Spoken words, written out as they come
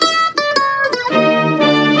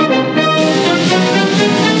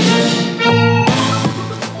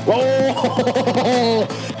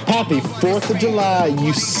Happy 4th of July,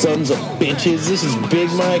 you sons of bitches. This is Big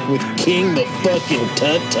Mike with King the fucking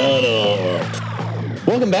Tut-Tutter.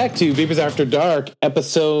 Welcome back to Beepers After Dark,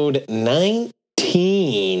 episode 19.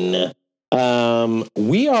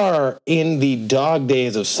 We are in the dog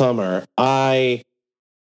days of summer.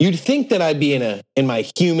 You'd think that I'd be in my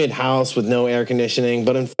humid house with no air conditioning,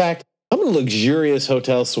 but in fact, I'm in a luxurious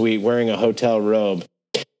hotel suite wearing a hotel robe.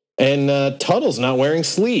 And Tuttle's not wearing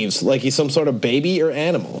sleeves like he's some sort of baby or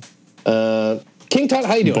animal. King Tut,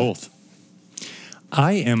 how you doing? Both.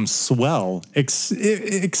 I am swell,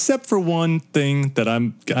 except for one thing that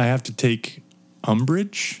I have to take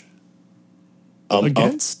umbrage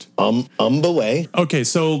against. Away. Okay,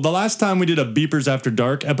 so the last time we did a Beepers After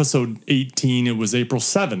Dark, episode 18, it was April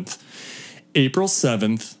 7th. April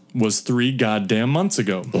 7th was 3 goddamn months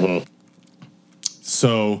ago. Mm-hmm.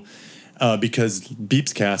 So... because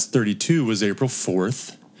Beepscast 32 was April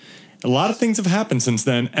 4th. A lot of things have happened since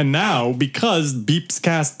then. And now, because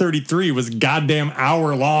Beepscast 33 was goddamn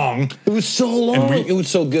hour long. It was so long. It was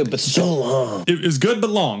so good, but so long. It was good,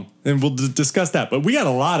 but long. And we'll discuss that. But we got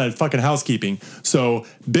a lot of fucking housekeeping. So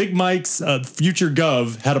Big Mike's future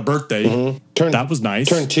gov had a birthday. Mm-hmm. That was nice.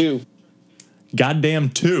 Turned 2.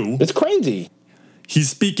 Goddamn 2. It's crazy. He's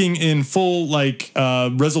speaking in full,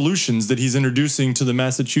 resolutions that he's introducing to the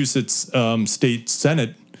Massachusetts State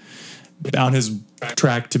Senate on his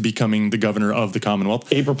track to becoming the governor of the Commonwealth.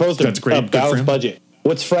 He proposed a balanced budget.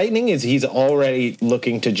 What's frightening is he's already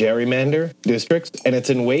looking to gerrymander districts, and it's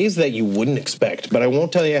in ways that you wouldn't expect, but I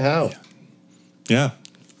won't tell you how. Yeah,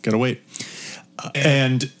 gotta wait.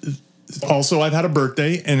 And also, I've had a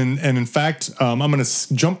birthday, and in fact, I'm going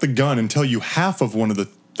to jump the gun and tell you half of one of the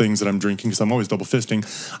things that I'm drinking because I'm always double fisting.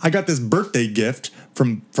 I got this birthday gift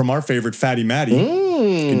from our favorite Fatty Matty.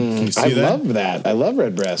 Can you see that? I love that. I love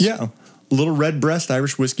Redbreast. Yeah. Little Redbreast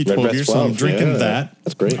Irish whiskey, 12 years. So I'm drinking that.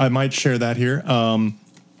 That's great. I might share that here.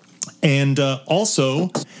 And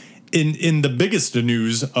also, in the biggest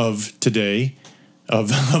news of today,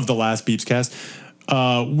 of the last Beepscast,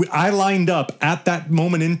 I lined up at that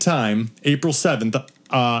moment in time, April 7th.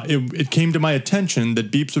 It came to my attention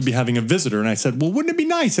that Beeps would be having a visitor, and I said, well, wouldn't it be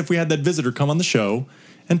nice if we had that visitor come on the show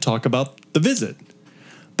and talk about the visit?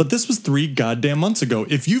 But this was 3 goddamn months ago.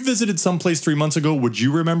 If you visited someplace 3 months ago, would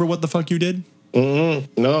you remember what the fuck you did?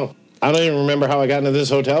 No. I don't even remember how I got into this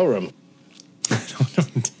hotel room.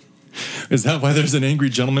 Is that why there's an angry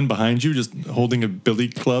gentleman behind you just holding a billy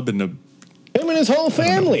club and him and his whole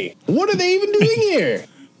family? What are they even doing here?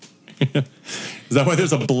 Is that why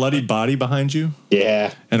there's a bloody body behind you?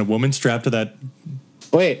 Yeah. And a woman strapped to that?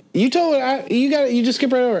 Wait, you just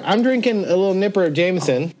skip right over. I'm drinking a little nipper of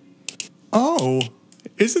Jameson. Oh,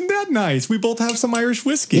 isn't that nice? We both have some Irish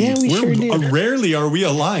whiskey. Yeah, we sure do. Rarely are we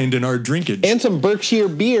aligned in our drinkage. And some Berkshire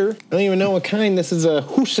beer. I don't even know what kind. This is a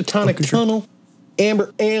Housatonic Tunnel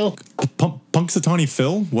Amber Ale. Punxsutawney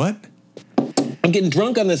Phil? What? I'm getting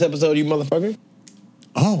drunk on this episode, you motherfucker.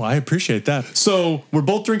 Oh, I appreciate that. So we're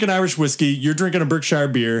both drinking Irish whiskey. You're drinking a Berkshire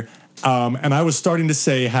beer. And I was starting to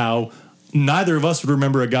say how neither of us would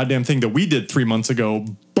remember a goddamn thing that we did 3 months ago.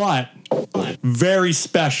 But very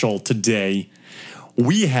special today,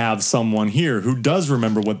 we have someone here who does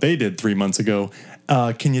remember what they did 3 months ago.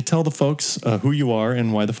 Can you tell the folks who you are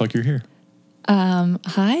and why the fuck you're here?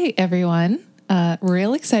 Hi, everyone.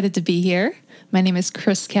 Real excited to be here. My name is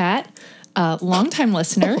Chris Cat. Longtime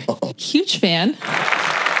listener, huge fan,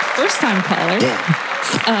 first-time caller.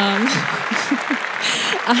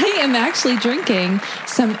 I am actually drinking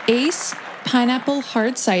some Ace Pineapple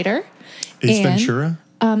Hard Cider. Ace Ventura?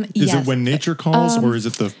 Is yes. it When Nature Calls, or is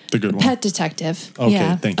it the good one? Pet Detective. Okay,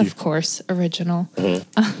 yeah, thank you. Of course, original.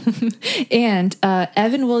 And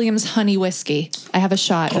Evan Williams Honey Whiskey. I have a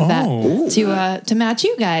shot of that to match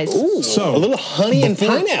you guys. Ooh, so a little honey and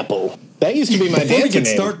pineapple. That used to be my dancing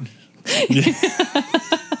name.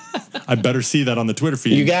 I better see that on the Twitter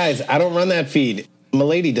feed. You guys, I don't run that feed.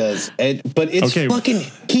 Milady does. But it's fucking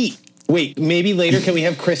heat. Wait, maybe later can we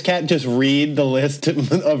have Chris Cat just read the list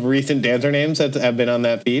of recent dancer names that have been on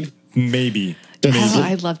that feed? Maybe.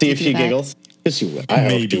 I'd love to see if she giggles. Yes, you will. I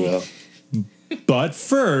hope you will. But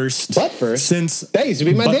first, since that used to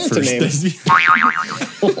be my dancer name.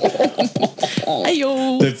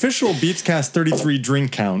 The official Beepscast 33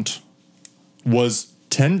 drink count was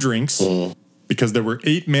 10 drinks because there were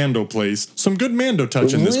 8 Mando plays. Some good Mando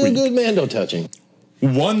touching this week. Really good Mando touching.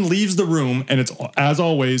 1 leaves the room, and it's, as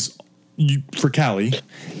always, for Callie,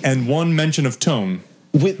 and 1 mention of tone,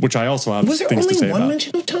 which I also have things to say about. Was there only 1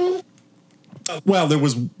 mention of tone? Well, there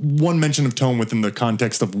was 1 mention of tone within the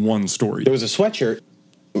context of 1 story. There was a sweatshirt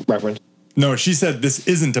reference. No, she said this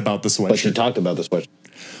isn't about the sweatshirt. But she talked about the sweatshirt.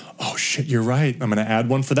 Oh, shit, you're right. I'm going to add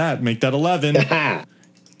one for that. Make that 11.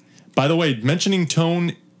 By the way, mentioning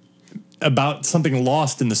tone about something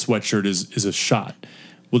lost in the sweatshirt is a shot.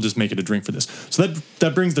 We'll just make it a drink for this. So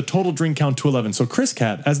that brings the total drink count to 11. So Chris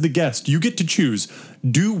Cat, as the guest, you get to choose.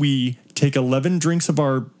 Do we take 11 drinks of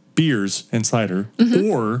our beers and cider,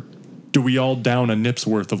 or do we all down a nip's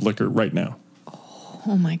worth of liquor right now?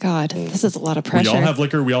 Oh my God, this is a lot of pressure. We all have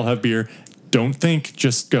liquor. We all have beer. Don't think.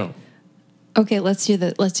 Just go. Okay, let's do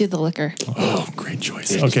the liquor. Oh, great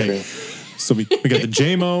choice. Okay. So we got the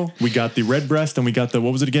JMO, we got the Red Breast, and we got the,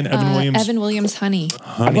 what was it again? Evan Williams? Evan Williams honey.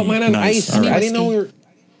 I put mine on ice. All right. I didn't know we were.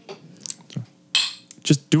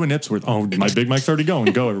 Just do a nip's worth. Oh, my big mic's already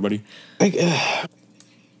going. Go, everybody.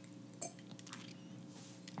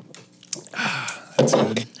 That's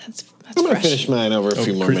That's I'm going to fresh. finish mine over a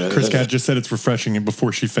few more minutes. Chris Cat just said it's refreshing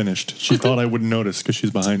before she finished. She thought I wouldn't notice because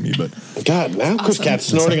she's behind me, but God, now Chris Cat's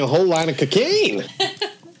snorting a whole line of cocaine.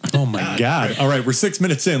 oh my God. All right, we're 6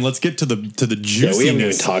 minutes in. Let's get to the juiciness. Yeah, we haven't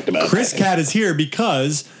even talked about Chris that. Cat is here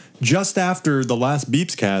because just after the last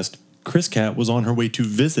Beeps cast, Chris Cat was on her way to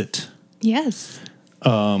visit, Yes.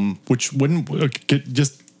 which wouldn't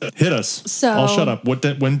just hit us. So- I'll shut up. What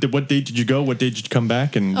date did you go? What date did you come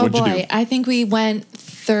back? And Oh what'd you boy, do? I think we went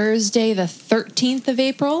Thursday, the 13th of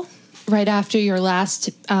April, right after your last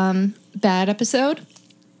bad episode.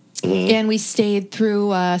 And we stayed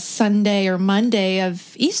through Sunday or Monday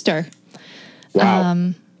of Easter.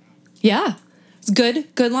 Wow. Yeah. It's good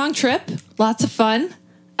long trip. Lots of fun.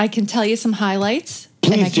 I can tell you some highlights.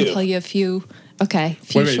 And Please I can do. tell you a few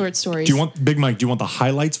Wait. short stories. Do you want Big Mike? Do you want the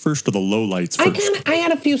highlights first or the lowlights first? I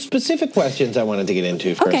had a few specific questions I wanted to get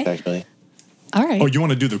into first, Okay. actually. All right. Oh, you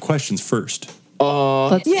want to do the questions first?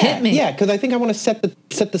 Let's hit me. Yeah, because I think I want to set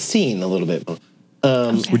the scene a little bit.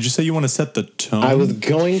 Would you say you want to set the tone? I was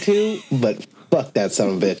going to, but fuck that son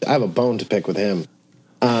of a bitch. I have a bone to pick with him.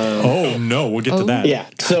 Oh no, we'll get to that. Yeah,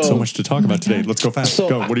 God, so much to talk about today. Let's go fast. So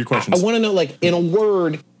Go. What are your questions? I want to know, like, in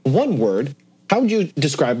one word, how would you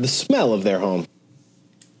describe the smell of their home?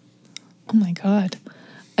 Oh my God.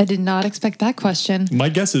 I did not expect that question. My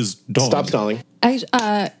guess is dog. Stop stalling.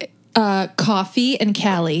 Coffee and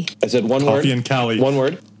Cali. I said one word. Coffee and Cali. One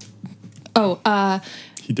word.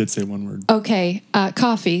 He did say one word. Okay.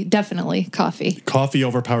 Coffee. Definitely coffee. Coffee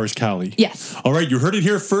overpowers Cali. Yes. All right, you heard it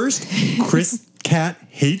here first. Chris Cat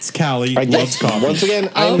hates Cali, loves coffee. Once again,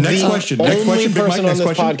 I'm Next the question. only Next question, Big Mike, person on next this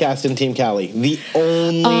question. podcast in Team Cali. The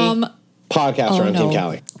only podcaster on Team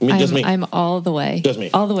Cali. I mean, just me. I'm all the way. Just me.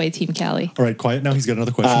 All the way Team Cali. All right, quiet now. He's got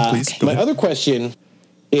another question, please. Go My ahead. other question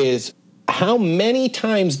is, how many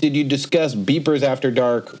times did you discuss Beepers After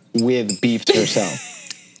Dark with Beeps herself?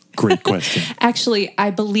 Great question. Actually, I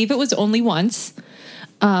believe it was only once.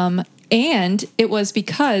 And it was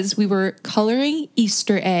because we were coloring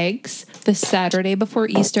Easter eggs the Saturday before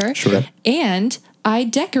Easter. Sure. And I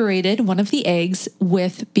decorated one of the eggs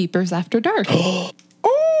with Beepers After Dark. Oh,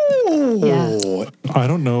 Yeah. I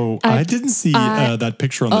don't know. I didn't see that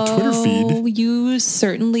picture on the Twitter feed. Oh, you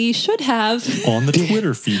certainly should have. On the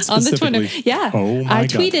Twitter feed On the specifically. Twitter. Yeah. Oh my I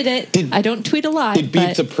God. tweeted it. I don't tweet a lot. Did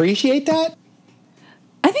Beeps but appreciate that?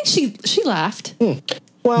 I think she laughed.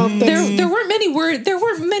 Well, There weren't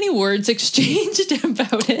many words exchanged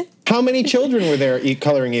about it. how many children were there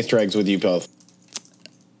coloring Easter eggs with you both?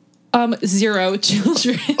 0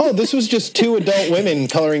 children. Oh, this was just two adult women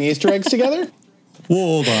coloring Easter eggs together? Well,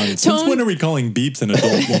 hold on. Since Tone- when are we calling Beeps an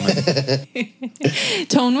adult woman?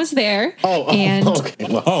 Tone was there. and okay.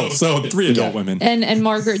 Well, Oh, so 3 adult women. and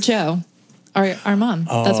Margaret Joe, our mom.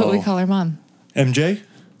 That's what we call our mom. MJ?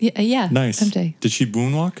 Yeah. Nice. MJ. Did she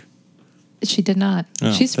moonwalk? She did not.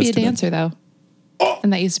 Oh, she used to be a that's too bad. dancer though.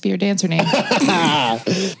 And that used to be her dancer name.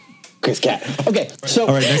 Chris Cat. Okay, so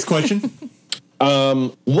All right, next question.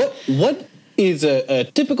 what is a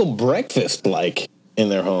typical breakfast like in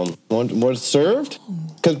their home? What's served?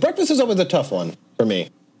 Because breakfast is always a tough one for me.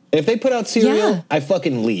 If they put out cereal, Yeah. I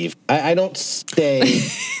fucking leave. I don't stay.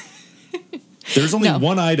 There's only No.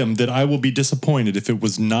 one item that I will be disappointed if it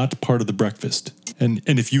was not part of the breakfast. And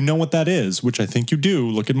if you know what that is, which I think you do,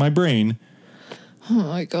 look at my brain. Oh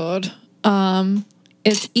my god.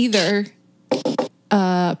 It's either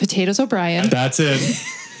potatoes O'Brien. That's it.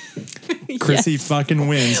 Chrissy fucking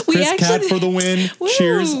wins. We Chris Cat actually- for the win. Woo.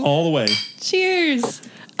 Cheers all the way. Cheers.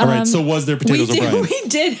 All right, so was there potatoes O'Brien? We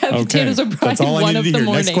did have Okay, potatoes O'Brien that's all I one needed of to the hear.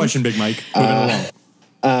 mornings. Next question, Big Mike. Moving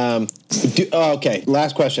along. Okay,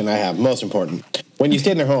 last question I have, most important. When you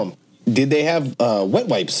stayed in their home, did they have wet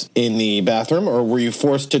wipes in the bathroom, or were you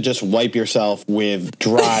forced to just wipe yourself with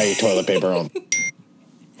dry toilet paper home?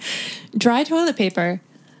 Dry toilet paper.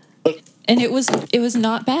 And it was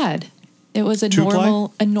not bad. It was a Two-ply?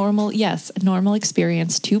 normal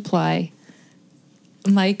experience. 2-ply.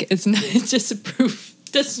 Mike is not disapprove.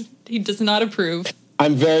 He does not approve.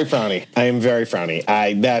 I'm very frowny. I am very frowny.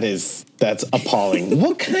 That's appalling.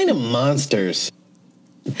 What kind of monsters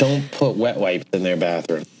don't put wet wipes in their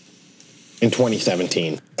bathroom in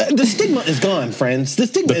 2017? The stigma is gone, friends. The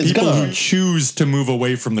stigma The is people gone. who choose to move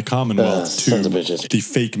away from the Commonwealth to sons of bitches. the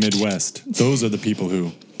fake Midwest, those are the people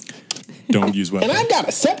who don't use wet And I've wipes. got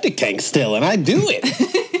a septic tank still, and I do it.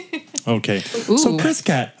 Okay. So, Ooh. Chris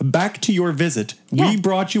Cat, back to your visit. Yeah. We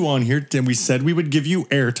brought you on here and we said we would give you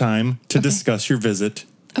airtime to discuss your visit.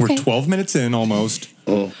 Okay. We're 12 minutes in almost.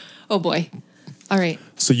 Oh boy. All right.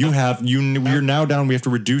 So we're now down. We have to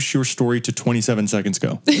reduce your story to 27 seconds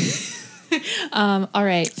go. All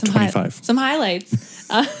right. 25. Some highlights.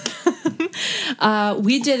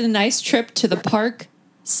 We did a nice trip to the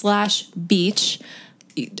park/beach.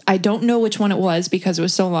 I don't know which one it was because it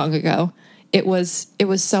was so long ago. It was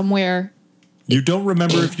somewhere. You don't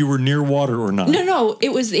remember if you were near water or not. No,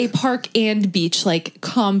 it was a park and beach, like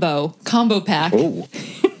combo pack, Ooh.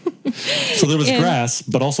 So there was And- grass,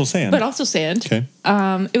 but also sand. but also sand. Okay.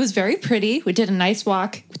 It was very pretty. We did a nice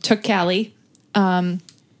walk. We took Callie.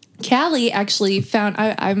 Callie actually found.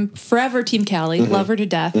 I'm forever Team Callie. Love her to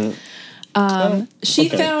death. She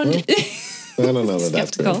okay. found. I don't know that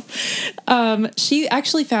that's Skeptical. She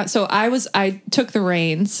actually found. So I took the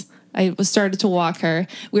reins. I started to walk her.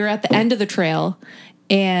 We were at the end of the trail,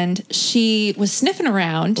 and she was sniffing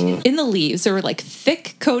around in the leaves. There were like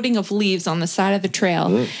thick coating of leaves on the side of the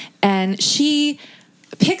trail, and she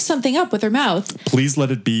picked something up with her mouth. Please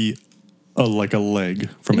let it be like a leg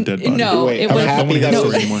from a dead body. No, Wait, it I'm was happy hear that the it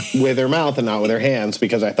story was anymore. with her mouth and not with her hands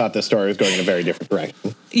because I thought the story was going in a very different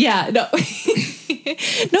direction. Yeah, no.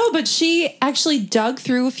 No, but she actually dug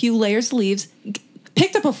through a few layers of leaves,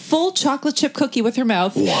 picked up a full chocolate chip cookie with her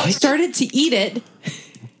mouth, What? started to eat it.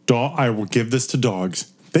 I will give this to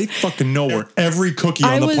dogs. They fucking know where every cookie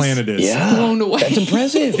I on the was- planet is. Yeah. Blown away. That's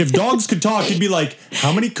impressive. If dogs could talk, you'd be like,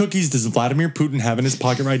 how many cookies does Vladimir Putin have in his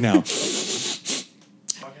pocket right now?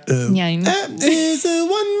 Yeah, I know. There's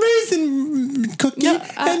one raisin cookie No,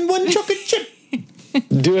 and one chocolate chip.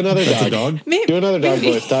 Do another That's dog. a dog. Maybe- Do another dog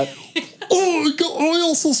voice, Todd. Oh, I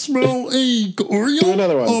also smell a Oreo. Do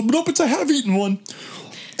another one. Nope, I have eaten one.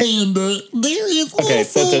 And there is Okay,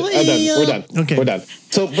 that's it. I'm done. We're done. Okay. We're done.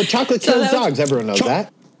 So, but chocolate So kills that was- dogs. Everyone knows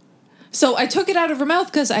that. So I took it out of her mouth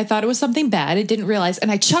because I thought it was something bad. I didn't realize,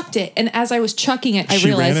 and I chucked it. And as I was chucking it, I She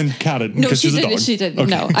realized ran and caught it no, because she she's a didn't. dog. She didn't. Okay.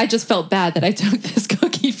 No, I just felt bad that I took this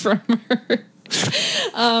cookie from her.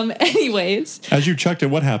 Anyways, As you chucked it,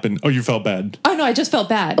 what happened? Oh, you felt bad. oh no, I just felt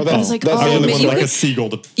bad. Oh, I was like, that's the oh, only but one you, that Like could- a seagull.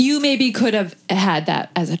 you maybe could have had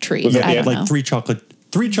that as a treat. Was that I the- don't Like know. three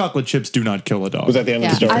chocolate chips do not kill a dog. Was that the end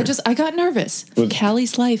of the Yeah, story? I got nervous.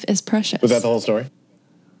 Callie's life is precious. Was that the whole story?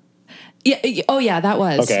 Yeah. Oh yeah, that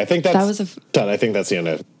was. Okay, I think that's that was a. Todd, I think that's the end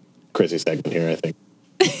of Chrissy's segment here. I think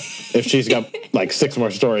if she's got like 6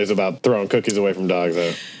 more stories about throwing cookies away from dogs,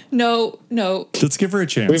 No. Let's give her a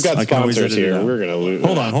chance. we've got I can always sponsors edit it here. out. We're gonna lose.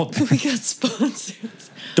 Hold on. We got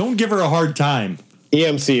sponsors. Don't give her a hard time.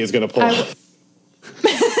 EMC is gonna pull.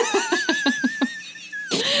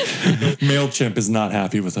 MailChimp is not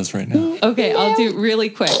happy with us right now. Okay, I'll do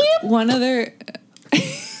really quick. One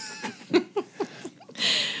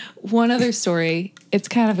other story. It's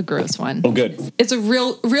kind of a gross one. Oh, good. It's a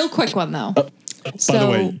real quick one though. By the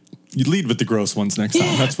way, you lead with the gross ones next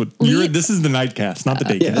time. That's what you're. This is the nightcast, not the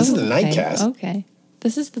daycast. Yeah, this is the okay, nightcast. Okay,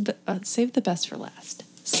 this is save the best for last.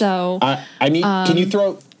 So I need. Can you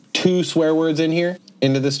throw 2 swear words in here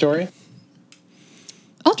into the story?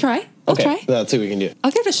 I'll try. I'll try. Let's see what we can do.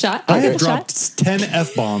 I'll give it a shot. I I'll give have it a shot. dropped 10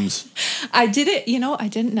 F-bombs. I did it. I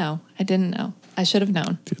didn't know. I should have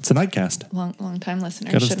known. It's a nightcast. Long time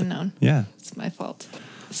listener. Gotta Should have st- known. Yeah. It's my fault.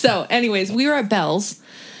 So, anyways, we were at Bell's.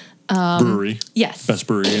 Brewery. Yes. Best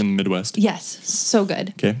brewery in the Midwest. Yes. So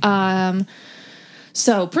good. Okay.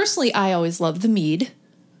 So personally, I always love the mead.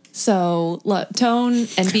 So Tone and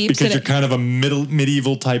Beeps. Because you're kind of a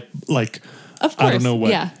medieval type, like, Of I don't course, know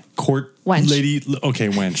what. yeah. Court Wench. lady. Okay,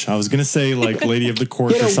 wench. I was going to say, like, lady of the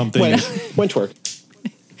court or something. Wench work.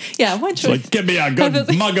 yeah, one choice. Like, give me a good was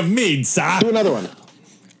like- mug of mead, sir. Do another one.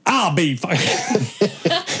 I'll be fine.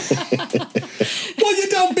 Well, you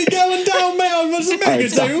don't be going down, man. What's the right, make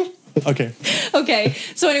stop. do? Okay. Okay.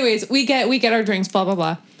 So, anyways, we get our drinks. Blah blah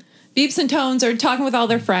blah. Beeps and Tones are talking with all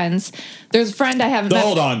their friends. There's a friend I haven't met.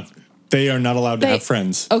 Hold on. They are not allowed to They- have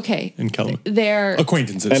friends Okay. in Kelman. They're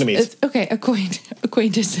Acquaintances. Enemies. okay.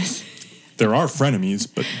 Acquaintances. There are frenemies,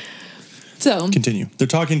 but So continue. They're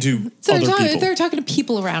talking to other people. they're talking to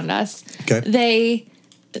people around us. Okay.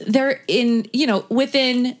 They're in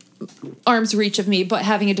within arm's reach of me, but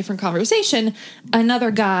having a different conversation,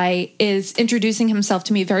 another guy is introducing himself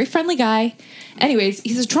to me, a very friendly guy. Anyways,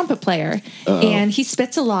 he's a trumpet player, and he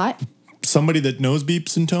spits a lot. Somebody that knows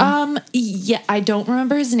Beeps and Tone? Yeah, I don't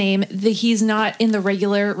remember his name. He's not in the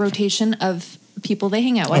regular rotation of people they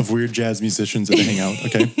hang out with. Of weird jazz musicians that they hang out,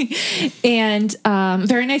 okay. And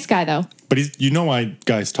very nice guy, though. But you know why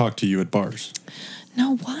guys talk to you at bars?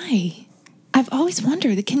 No, why? I've always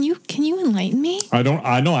wondered. Can you enlighten me? I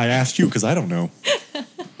know. I asked you because I don't know.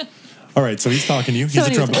 All right, so he's talking to you. He's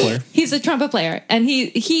a trumpet player. He's a trumpet player, and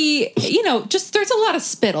he just there's a lot of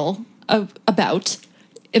spittle about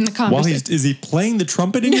in the conversation. Is he playing the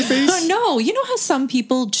trumpet in your face? No, you know how some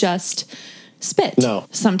people just spit. No.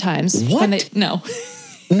 Sometimes. What? No.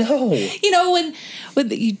 No. You know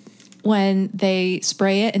when they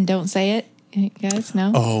spray it and don't say it. You guys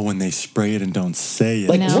know? Oh, when they spray it and don't say it.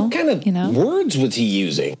 Like, No, what kind of words was he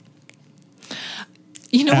using?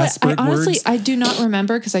 You know what? I Aspirate honestly words? I do not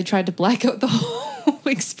remember because I tried to black out the whole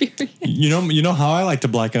experience You know how I like to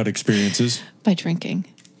black out experiences? by drinking.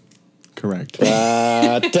 Correct.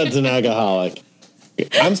 Ted's an alcoholic.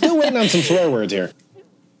 I'm still waiting on some swear words here.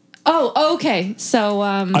 Oh, okay. So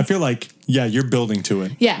I feel like, yeah, you're building to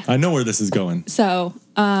it. Yeah. I know where this is going. So,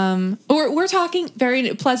 we're talking,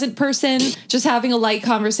 very pleasant person, just having a light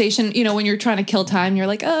conversation. You know, when you're trying to kill time, you're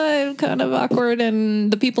like, oh, I'm kind of awkward,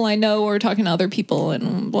 and the people I know are talking to other people,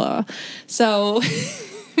 and blah. So,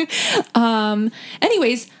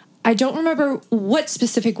 anyways, I don't remember what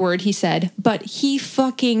specific word he said, but he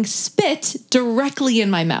fucking spit directly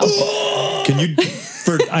in my mouth. Can you?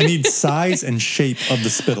 I need size and shape of the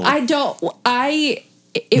spittle. Was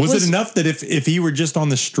it enough that if he were just on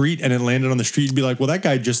the street and it landed on the street, you'd be like, well, that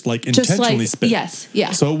guy just like intentionally spit. Yes,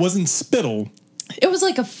 yeah. So it wasn't spittle. It was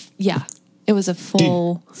like it was a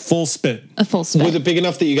full spit. A full spit. Was it big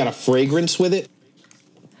enough that you got a fragrance with it?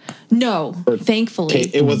 No,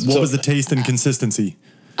 thankfully. It was. What was the taste and consistency?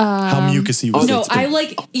 How mucusy was it? No, I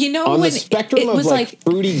like, on when the spectrum it of was like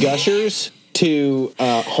fruity gushers to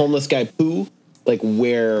homeless guy poo. Like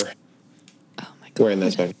where? Oh my God. Where in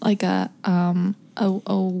that spectrum? Like a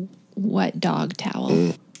wet dog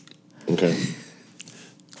towel. Okay.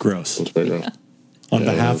 Gross. That's pretty gross. On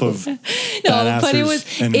behalf of No, but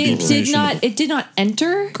it did not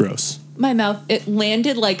enter gross my mouth. It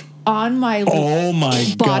landed like on my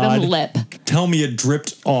bottom lip. Tell me it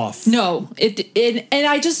dripped off. No, and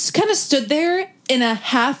I just kind of stood there in a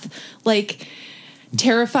half like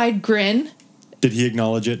terrified grin. Did he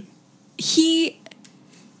acknowledge it? He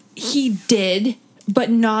did,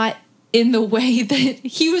 but not in the way that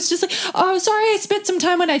he was just like, oh, sorry, I spit some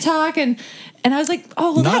time when I talk, and I was like,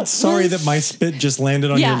 oh, well, not sorry that my spit just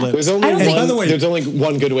landed on your lips. There's only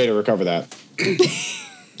one good way to recover that.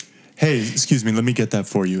 Hey, excuse me, let me get that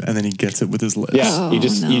for you, and then he gets it with his lips. Yeah, you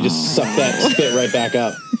just suck that spit right back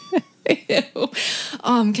up. Ew. Oh,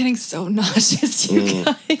 I'm getting so nauseous, you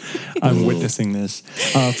guys. I'm witnessing this.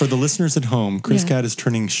 For the listeners at home, Chris Cat is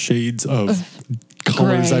turning shades of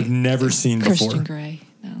colors gray. I've never seen before. Christian Grey.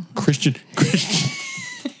 No. Christian.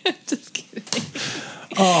 Just kidding.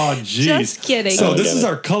 Oh, jeez. Just kidding. So this is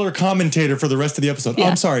our color commentator for the rest of the episode. Yeah.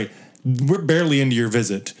 I'm sorry. We're barely into your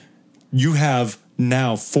visit. You have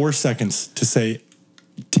now 4 seconds to say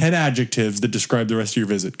 10 adjectives that describe the rest of your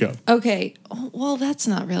visit. Go. Okay. Well, that's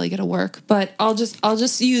not really going to work, but I'll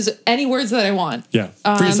just use any words that I want. Yeah.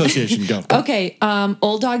 Free association. Go. Okay.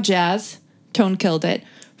 Old Dog Jazz. Tone killed it.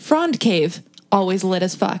 Frond Cave. Always lit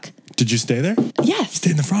as fuck. Did you stay there? Yes.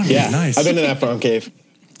 Stay in the front. Yeah, Nice. I've been in that front cave.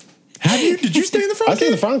 Have you? Did you stay in the front I stayed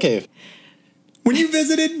in cave? the front cave. When you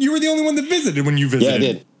visited, you were the only one that visited when you visited. Yeah,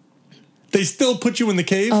 I did. They still put you in the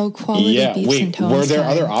cave? Oh, quality Yeah, beats and wait. tones. Were there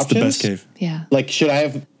other It's options? the best cave. Yeah. Like, should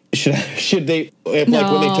they? If,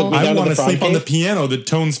 like when they took me I down to want the to front sleep on the cave? piano that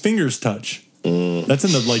Tone's fingers touch. That's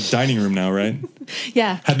in the like dining room now, right?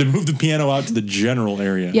 Yeah. Had to move the piano out to the general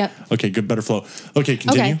area. Yep. Okay, good, better flow. Okay,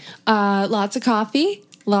 continue. Okay. Lots of coffee,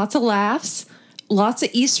 lots of laughs, lots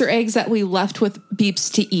of Easter eggs that we left with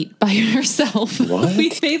Beeps to eat by herself. What?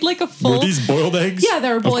 We made like a full. Were these boiled eggs? Yeah, they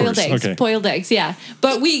were Of boiled course, eggs. Okay. Boiled eggs, yeah.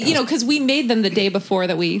 But we, because we made them the day before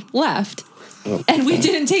that we left. And we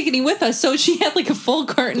didn't take any with us, so she had like a full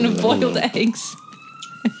carton of boiled eggs.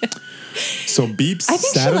 So Beeps I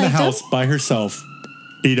think sat she in the liked house them. by herself,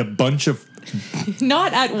 ate a bunch of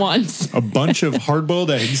Not at once.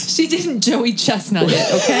 hard-boiled eggs. She didn't Joey Chestnut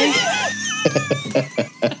it, okay?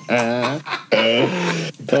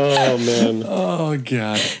 Oh man, Oh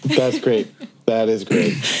god. that's great. That is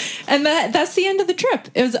great. And that's the end of the trip.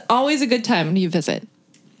 It was always a good time when you visit.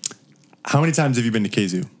 How many times have you been to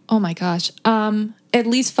Kazoo? Oh my gosh. At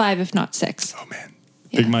least 5, if not 6. Oh man.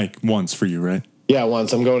 Big Mike once for you, right? Yeah,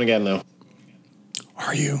 once. I'm going again, though.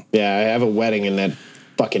 Are you? Yeah, I have a wedding in that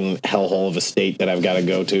fucking hellhole of a state that I've got to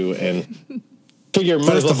go to, and figure might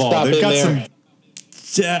as First well of all, stop they've in got there.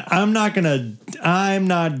 some. I'm not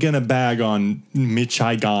gonna bag on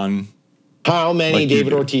Michigan. How many like you David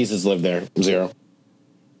do. Ortiz's live there? 0.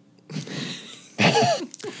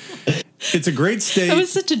 It's a great state. That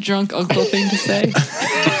was such a drunk uncle thing to say.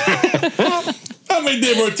 How many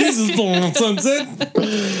David Ortiz's born on Sunset?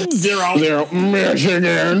 0.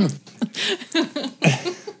 Michigan.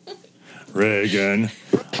 Reagan.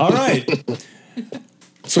 All right.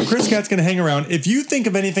 So Chris Cat's going to hang around. If you think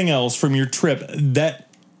of anything else from your trip that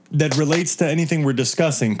relates to anything we're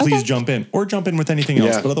discussing, please Okay. jump in or jump in with anything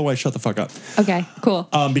else. Yeah. But otherwise, shut the fuck up. Okay, cool.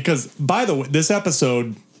 Because by the way, this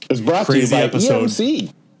episode It's brought Crazy to you by episode.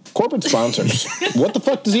 EMC. Corporate sponsors. What the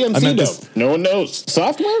fuck does EMC meant know? this- No one knows.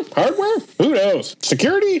 Software? Hardware? Who knows?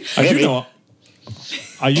 Security? I do Maybe. know.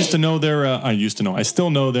 I used to know their. I still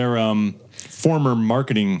know their former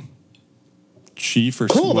marketing chief or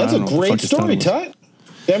Cool. something. I That's a don't know what the great fuck his title story, was. Tut.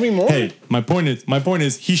 Have any more? Hey, my point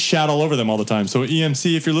is he shat all over them all the time. So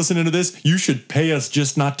EMC, if you're listening to this, you should pay us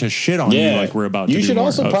just not to shit on you like we're about to do. You should more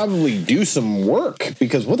also of. probably do some work,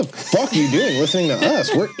 because what the fuck are you doing listening to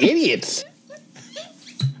us? We're idiots.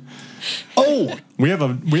 Oh, We have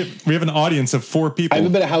an audience of 4 people, I have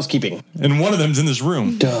a bit of housekeeping. and one of them's in this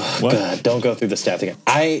room. What? God, don't go through the stats again.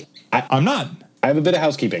 I I'm not. have a bit of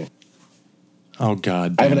housekeeping. Oh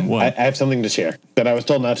God, I damn, what? have something to share that I was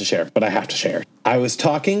told not to share, but I have to share. I was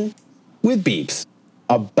talking with Beeps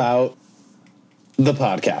about the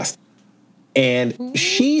podcast, and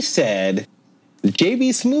she said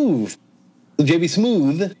JB Smooth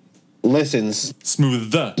listens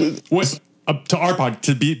Smooth the what up to our pod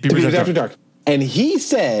to be to Beepers After Dark, and he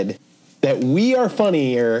said that we are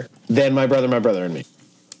funnier than my brother, and me.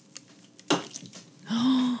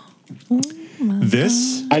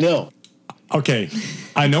 This. I know. Okay,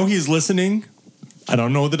 I know he's listening. I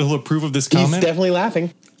don't know that he'll approve of this He's comment. definitely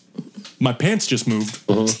laughing. My pants just moved.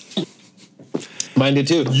 Mine did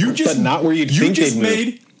too. You just but not where you'd you think just they'd move.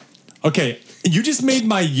 made. Okay, you just made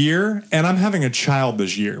my year, and I'm having a child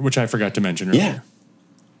this year, which I forgot to mention earlier. Yeah.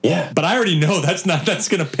 Yeah. But I already know that's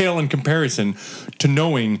going to pale in comparison to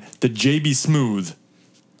knowing that JB Smooth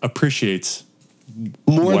appreciates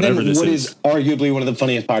More whatever than this what is. is arguably one of the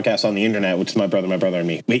funniest podcasts on the internet, which is my brother, and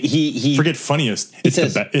me. But he forget funniest. It's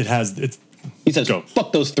says- the it has it's he says, go.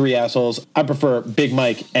 "Fuck those 3 assholes. I prefer Big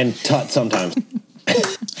Mike and Tut sometimes."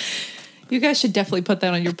 You guys should definitely put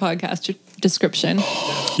that on your podcast description.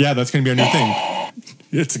 yeah, that's going to be our new thing.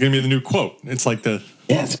 It's going to be the new quote. It's like the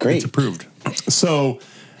Yeah, it's great. it's approved. So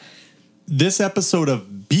this episode of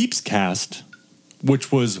Beeps Cast, which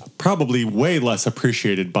was probably way less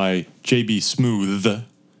appreciated by JB Smooth,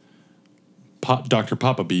 Dr.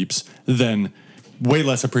 Papa Beeps, than way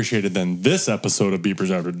less appreciated than this episode of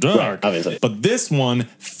Beepers After Dark. Right, obviously. But this one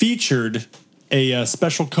featured a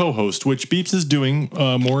special co-host, which Beeps is doing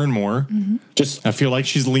more and more. Just I feel like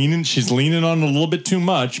she's leaning on a little bit too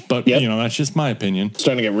much, but Yep. that's just my opinion.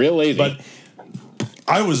 starting to get real lazy. But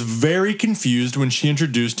I was very confused when she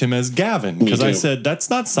introduced him as Gavin, because I too. said, that's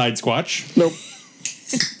not Side Squatch. nope.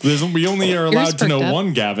 We only are allowed to know perked up.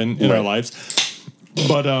 one Gavin in our Right. lives.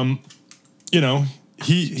 But,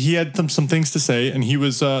 he had some things to say, and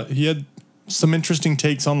he had some interesting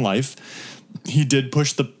takes on life. He did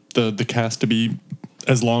push the cast to be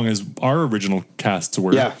as long as our original casts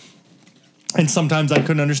were. Yeah. And sometimes I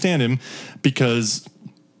couldn't understand him because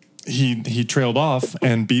he trailed off,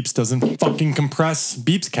 and Beeps doesn't fucking compress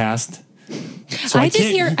Beeps Cast. So I did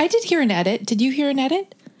can't- hear an edit. Did you hear an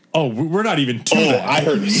edit? Oh, we're not even to Oh, that. I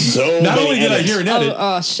heard so Not many only did I edits. hear an edit,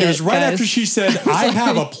 Oh, it shit, was right guys. after she said, I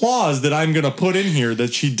have applause that I'm going to put in here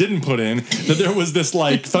that she didn't put in, that there was this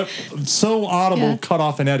so audible Yeah. cut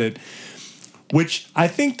off an edit, which I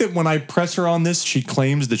think that when I press her on this, she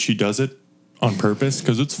claims that she does it on purpose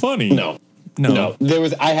because it's funny. No. No.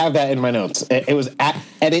 I have that in my notes. It was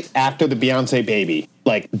edit after the Beyonce baby.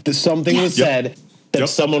 Like something was Yep. said that Yep.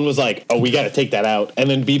 someone was like, "Oh, we got to take that out," and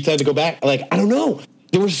then Beeps had to go back. Like I don't know.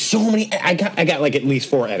 There were so many. I got like at least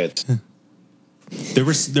 4 edits. There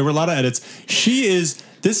were a lot of edits.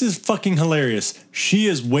 This is fucking hilarious. She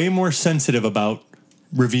is way more sensitive about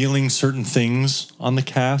revealing certain things on the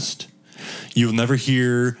cast. You'll never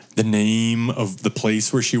hear the name of the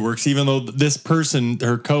place where she works, even though this person,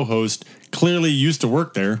 her co-host, clearly used to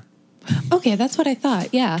work there. Okay, that's what I thought.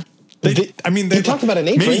 Yeah. They They talked about an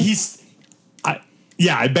apron. Maybe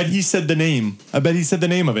I bet he said the name. I bet he said the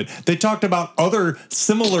name of it. They talked about other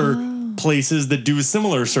similar places that do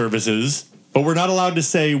similar services, but we're not allowed to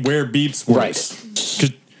say where Beeps works.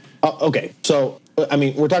 'Cause- Okay, so I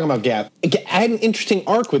mean, we're talking about Gav. I had an interesting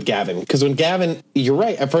arc with Gavin because when Gavin, you're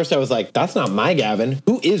right. At first, I was like, "That's not my Gavin.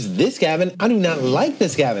 Who is this Gavin? I do not like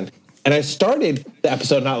this Gavin." And I started the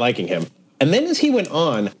episode not liking him, and then as he went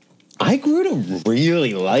on, I grew to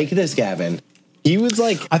really like this Gavin. He was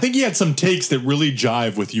like, I think he had some takes that really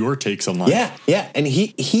jive with your takes on life. yeah, and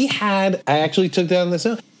he had. I actually took down this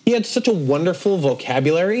note. He had such a wonderful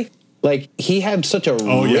vocabulary. Like he had such a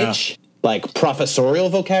rich, like professorial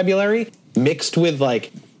vocabulary mixed with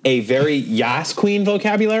like a very Yas Queen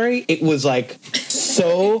vocabulary. It was like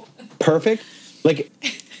so perfect. Like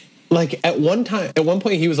at one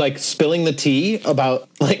point he was like spilling the tea about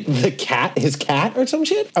like his cat or some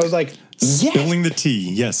shit. I was like, spilling the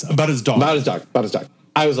tea, yes, about his dog. About his dog.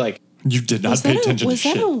 I was like, you did not pay attention to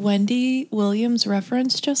shit. Was that a Wendy Williams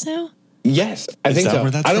reference just now? Yes, I think so.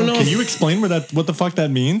 I don't know. Can you explain what the fuck that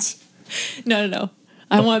means? No.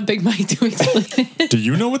 I want Big Mike to explain it. Do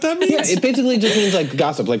you know what that means? Yeah, it basically just means like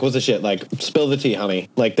gossip. Like, what's the shit? Like, spill the tea, honey.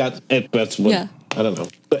 Like that's it. That's what. Yeah. I don't know.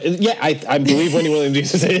 But yeah, I believe Wendy Williams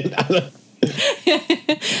used to say it.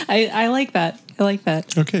 I like that. I like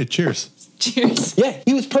that. Okay, cheers. Cheers. Yeah,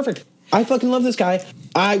 he was perfect. I fucking love this guy.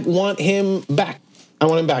 I want him back.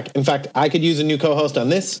 In fact, I could use a new co-host on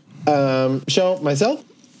this show myself.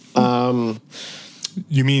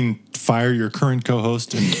 You mean fire your current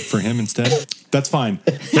co-host and for him instead? That's fine.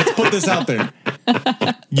 Let's put this out there.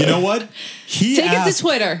 You know what? Take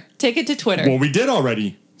it to Twitter. Well, we did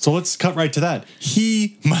already. So let's cut right to that.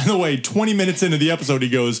 He, by the way, 20 minutes into the episode, he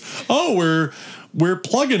goes, "Oh, we're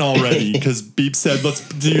plugging already," because Beep said, "Let's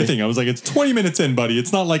do your thing." I was like, "It's 20 minutes in, buddy.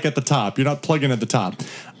 It's not like at the top. You're not plugging at the top."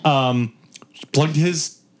 Plugged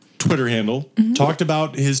his Twitter handle, talked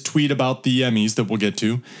about his tweet about the Emmys that we'll get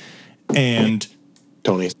to, and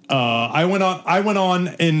Tony's. I went on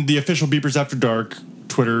in the official Beepers After Dark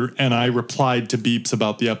Twitter, and I replied to Beeps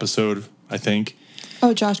about the episode. I think.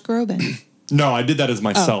 Oh, Josh Groban. No, I did that as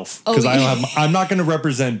myself because I'm not going to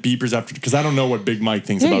represent Beepers After because I don't know what Big Mike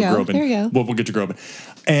thinks about Groban. There you go. Well, we'll get to Groban,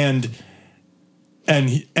 and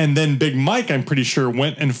then Big Mike, I'm pretty sure,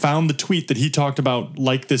 went and found the tweet that he talked about,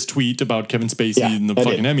 like this tweet about Kevin Spacey and the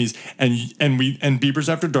fucking Emmys, and Beepers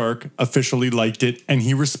After Dark officially liked it, and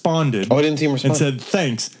he responded. Oh, I didn't see him respond. And said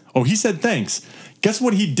thanks. Oh, he said thanks. Guess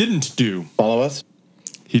what he didn't do? Follow us.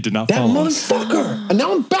 He did not That follow us. motherfucker. And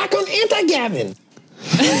now I'm back on anti-Gavin.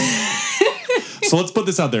 So let's put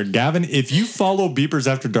this out there. Gavin, if you follow Beepers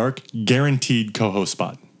After Dark, guaranteed co-host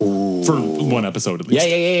spot. For one episode at least.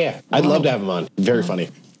 Yeah. I'd love to have him on. Very funny.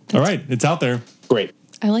 All right, it's out there. Great.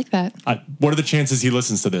 I like that. What are the chances he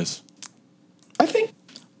listens to this? I think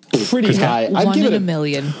pretty Chris high. Cat? I'd give it a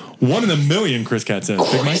million. 1 in a million, Chris Cat says.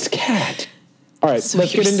 Big Mike? Chris Cat. All right, So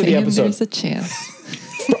let's you're get into the saying episode. There's a chance.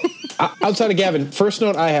 Outside of Gavin, first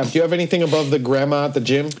note I have, do you have anything above the grandma at the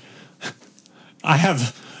gym? I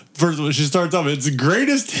have. First of all, she starts off, it's the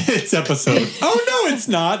greatest hits episode. Oh, no, it's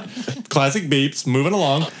not. Classic Beeps, moving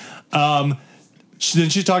along. Then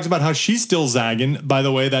she talks about how she's still zagging. By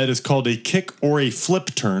the way, that is called a kick or a flip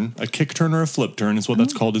turn. A kick turn or a flip turn is what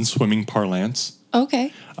that's called in swimming parlance.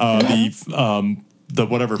 Okay. The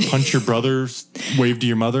whatever, punch your brother, wave to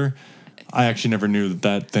your mother. I actually never knew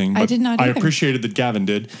that thing. But I did not I either. appreciated that Gavin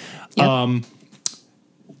did. Yep.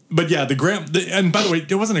 But yeah, and by the way,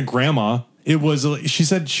 it wasn't a grandma. It was, she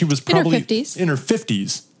said she was probably In her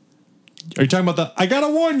 50s. Are you talking about I gotta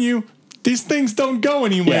warn you, these things don't go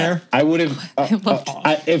anywhere. I would have,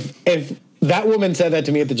 if that woman said that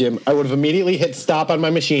to me at the gym, I would have immediately hit stop on my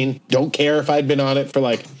machine. Don't care if I'd been on it for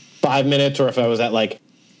like 5 minutes or if I was at like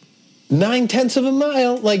 9/10 of a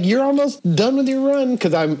mile. Like, you're almost done with your run,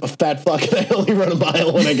 because I'm a fat fuck and I only run a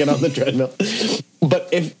mile when I get on the treadmill. But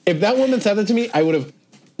if that woman said that to me, I would have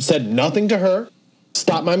said nothing to her,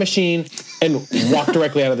 stopped my machine, and walked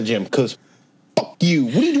directly out of the gym, because fuck you.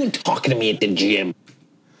 What are you doing talking to me at the gym?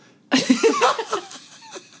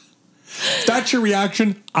 That's your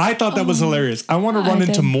reaction? I thought that was hilarious. I want to run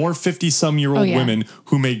into more 50-some-year-old women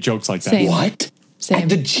who make jokes like that. Same. What? Same. At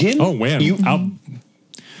the gym? Oh, man.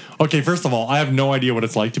 Okay, first of all, I have no idea what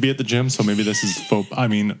it's like to be at the gym, so maybe this is I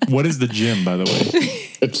mean, what is the gym, by the way?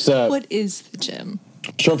 It's What is the gym?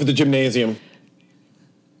 short for the gymnasium.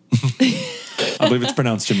 I believe it's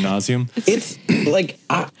pronounced gymnasium. It's like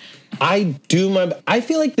I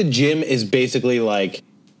feel like the gym is basically like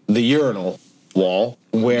the urinal wall,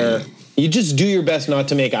 where you just do your best not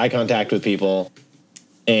to make eye contact with people,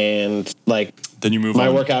 and like Then you move my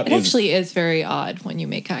on. workout It is actually is very odd when you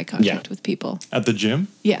make eye contact with people. At the gym?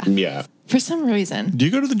 Yeah. yeah. For some reason. Do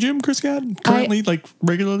you go to the gym, Chris Gad? Currently, like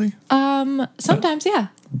regularly? Sometimes, yeah.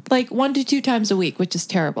 Like 1 to 2 times a week, which is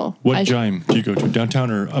terrible. What gym do you go to? Downtown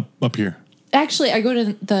or up here? Actually, I go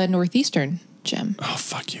to the Northeastern gym. Oh,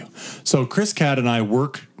 fuck you. So Chris Cat and I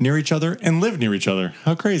work near each other and live near each other.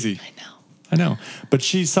 How crazy. I know. But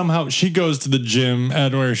she goes to the gym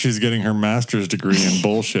at where she's getting her master's degree in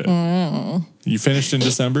bullshit. You finished in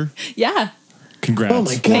December? Yeah. Congrats. Oh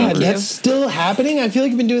my God, that's still happening? I feel like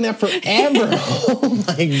you've been doing that forever. Oh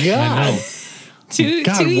my God. I know. Two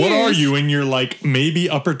God, years. what are you in your like maybe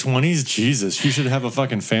upper 20s? Jesus, you should have a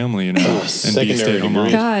fucking family, you know, and be a secondary stay-at-home mom.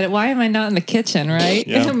 degree. God, why am I not in the kitchen, right?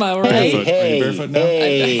 Yeah. Am I right? Barefoot. Are you barefoot now?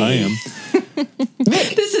 I am.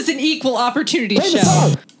 This is an equal opportunity Play the show.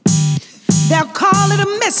 song. They'll call it a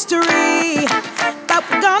mystery, but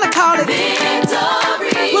we're gonna call it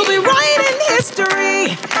victory. We'll be writing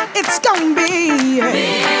history. It's gonna be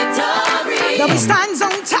victory. There'll be signs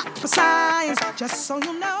on top of signs, just so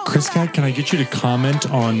you know. Chris Cat, can I get you to comment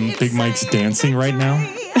on Big Mike's dancing right now?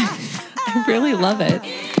 I really love it.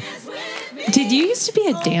 Did you used to be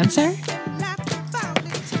a dancer?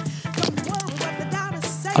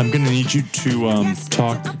 I'm going to need you to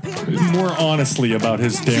talk more honestly about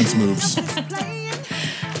his dance moves.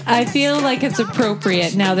 I feel like it's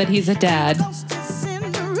appropriate now that he's a dad.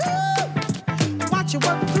 Watch you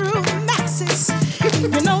work through masses. You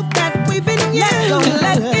know that we've been used.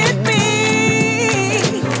 Let it be.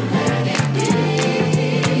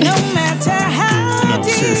 No matter how No,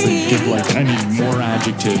 seriously, give like, I need more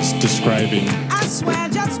adjectives describing. I swear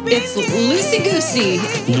just be It's loosey-goosey,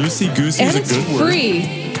 Loosey-goosey and is a it's good word.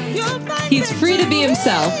 free. He's free to be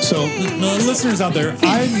himself. So, the listeners out there,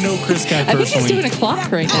 I know Chris Cat I think he's personally. doing a clock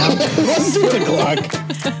right now. Let's do the clock.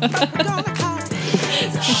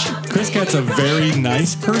 Chris Cat's a very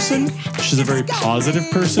nice person. She's a very positive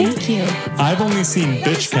person. Thank you. I've only seen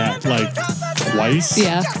Bitch Cat like twice.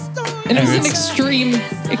 Yeah. And it was an it's- extreme.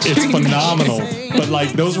 It's phenomenal. But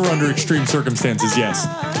like those were under extreme circumstances, yes.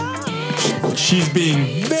 She's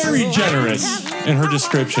being very generous in her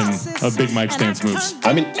description of Big Mike's dance moves.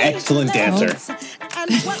 I'm an excellent dancer.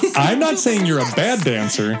 I'm not saying you're a bad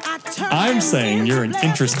dancer. I'm saying you're an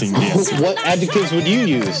interesting dancer. What adjectives would you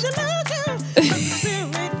use?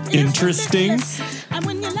 Interesting,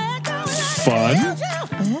 fun,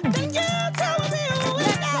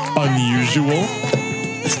 unusual,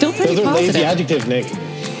 Still pretty Those are lazy positive. adjectives, Nick.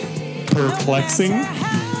 perplexing.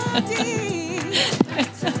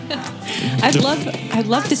 I'd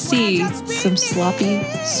love to see some sloppy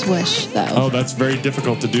swish though. Oh, that's very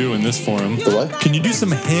difficult to do in this forum. The what? Can you do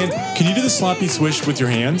Can you do the sloppy swish with your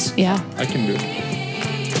hands? Yeah. I can do it.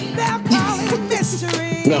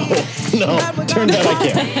 No. Turns out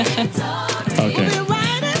I can't. Okay.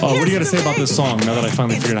 Oh, what do you got to say about this song now that I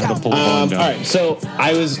finally figured out how to pull the volume All down? right, so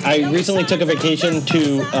I recently took a vacation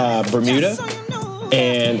to Bermuda,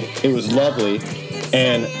 and it was lovely.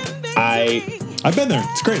 And I've been there.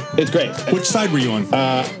 It's great. it's great. Which side were you on?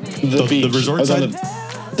 The beach. the resort I was on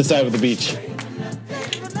side? the side of the beach.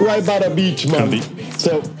 Right by the beach, mom. Kinda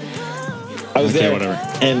So I was Okay, there, whatever.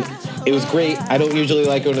 and it was great. I don't usually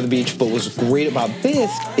like going to the beach, but what's great about this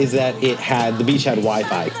is that the beach had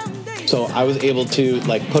Wi-Fi. So I was able to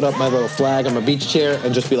like put up my little flag on my beach chair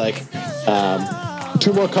and just be like,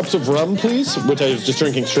 2 more cups of rum, please, which I was just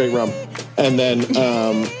drinking straight rum. And then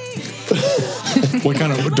What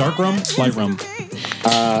kind of dark rum? Light rum.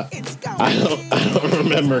 I don't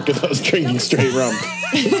remember because I was drinking straight rum.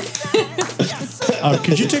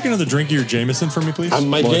 Could you take another drink of your Jameson for me, please?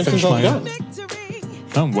 My While I Jameson's finish all mine? gone.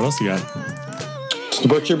 Oh, what else you got? It's the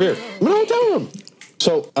Berkshire beer. I'm in a hotel room.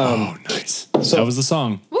 So Oh, nice. That was the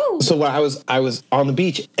song. So when I was on the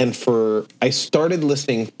beach, and I started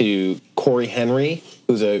listening to Corey Henry,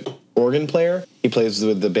 who's a organ player. He plays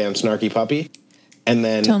with the band Snarky Puppy, and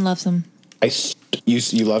then Tone loves him.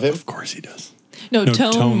 you love him. Of course he does. No, No,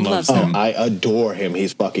 Tone, Tone loves loves him. him. I adore him.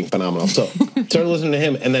 He's fucking phenomenal. So started listening to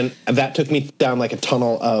him, and then that took me down like a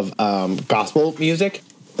tunnel of gospel music.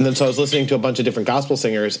 And then so I was listening to a bunch of different gospel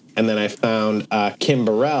singers, and then I found Kim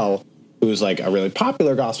Burrell, who's like a really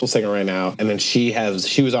popular gospel singer right now. And then she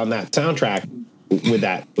was on that soundtrack with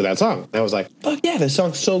that song. And I was like, fuck yeah, this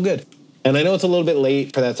song's so good. And I know it's a little bit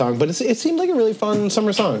late for that song, but it seemed like a really fun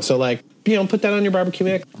summer song. So like, put that on your barbecue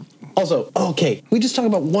mix. Also, okay, we just talk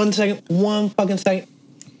about one fucking second.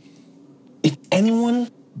 If anyone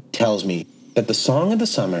tells me that the song of the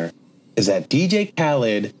summer is that DJ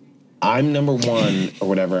Khaled, I'm number one or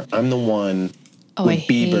whatever, I'm the one Oh, with I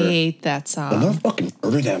Bieber, hate that I'm song. not fucking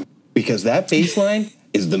murder them because that bass line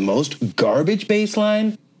is the most garbage bass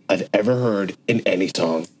line I've ever heard in any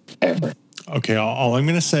song ever. Okay, all I'm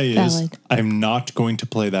going to say is Valid. I'm not going to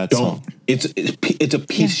play that Don't. song. It's a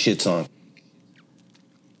piece of shit song.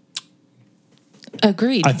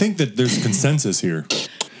 Agreed. I think that there's consensus here.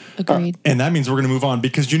 Agreed. And that means we're going to move on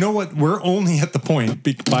because you know what? We're only at the point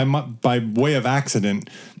by way of accident.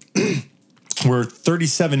 We're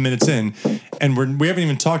 37 minutes in, and we haven't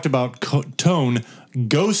even talked about Tone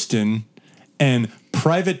ghosting and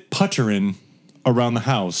private puttering around the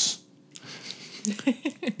house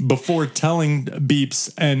before telling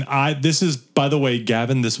Beeps. And this is, by the way,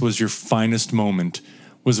 Gavin, this was your finest moment,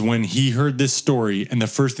 was when he heard this story, and the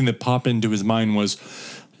first thing that popped into his mind was,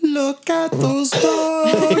 look at those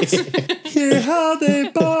dogs. Hear how they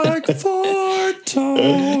bark for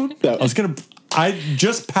Tone. I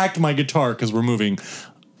just packed my guitar because we're moving,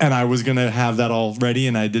 and I was going to have that all ready,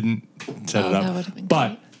 and I didn't set it up. That would have been but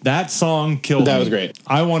great. that song killed me. That was great.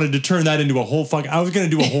 I wanted to turn that into a whole I was going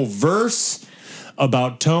to do a whole verse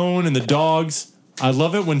about Tone and the dogs. I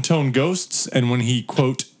love it when Tone ghosts and when he,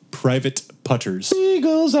 quote, private putters.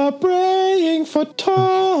 Eagles are praying for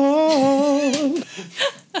Tone.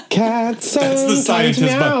 Cats That's the sometimes scientist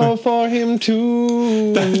meow for him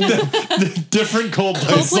too. The different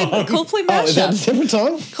Coldplay song. Coldplay Oh, is that a mashup. different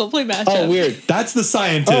song? Coldplay mashup. Oh, weird. That's the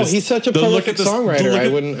scientist. Oh, he's such a prolific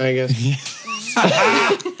songwriter. I guess.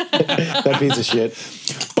 That piece of shit.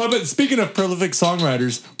 But speaking of prolific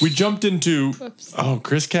songwriters, we jumped into. Oh,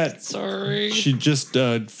 Chris Cat. Sorry. She just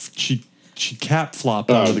she cap flopped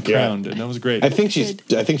out of the ground, and that was great. I think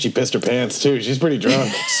she pissed her pants too. She's pretty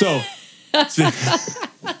drunk. So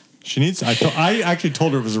she needs. I actually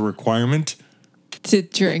told her it was a requirement To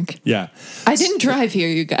drink. Yeah. I didn't drive here,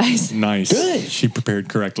 you guys. Nice. Good. She prepared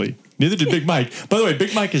correctly. Neither did Big Mike. By the way,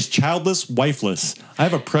 Big Mike is childless, wifeless. I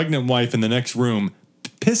have a pregnant wife in the next room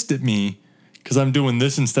pissed at me because I'm doing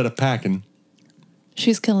this instead of packing.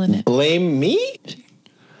 She's killing it. Blame me?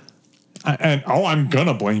 I'm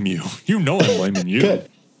gonna blame you. You know I'm blaming you. Good.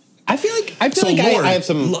 I feel like Lord, I have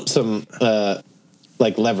some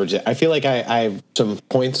like leverage. I feel like I have some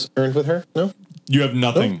points earned with her. No? You have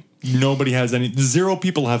nothing. Nobody has any. 0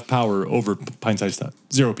 people have power over pint-sized stuff.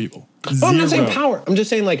 0 people. Oh, I'm not saying power. I'm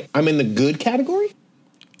just saying like I'm in the good category.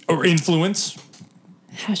 Or influence.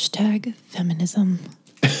 Hashtag feminism.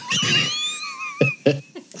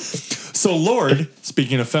 So Lorde,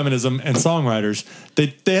 speaking of feminism and songwriters,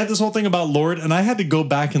 they had this whole thing about Lorde, and I had to go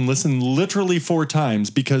back and listen literally 4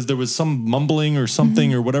 times because there was some mumbling or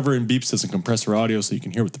something or whatever, and Beeps doesn't compress her audio so you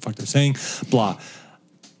can hear what the fuck they're saying, blah.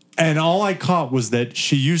 And all I caught was that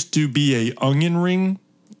she used to be a onion ring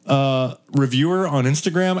reviewer on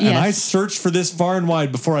Instagram, and I searched for this far and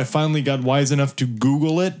wide before I finally got wise enough to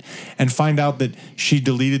Google it and find out that she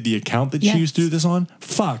deleted the account that she used to do this on.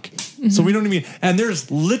 Fuck. So we don't even, and there's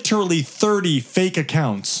literally 30 fake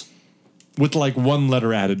accounts with like 1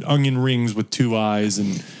 letter added, onion rings with 2 eyes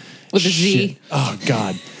and with a Z. Oh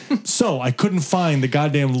God. So I couldn't find the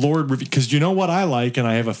goddamn Lorde review because you know what I like, and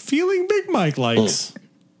I have a feeling Big Mike likes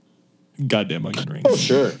goddamn onion rings. Oh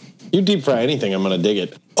sure. You deep fry anything, I'm gonna dig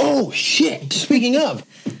it. Oh shit! Speaking of,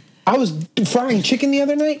 I was frying chicken the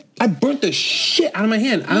other night. I burnt the shit out of my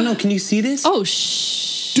hand. I don't know. Can you see this? Oh,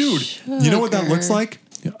 dude! You know what that looks like?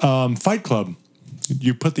 Fight Club.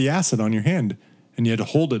 You put the acid on your hand, and you had to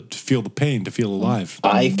hold it to feel the pain, to feel alive.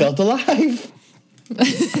 I felt alive.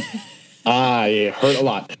 I hurt a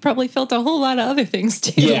lot. Probably felt a whole lot of other things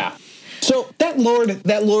too. Yeah. So that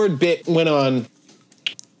Lorde bit went on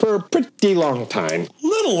for a pretty long time.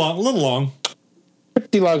 Little long.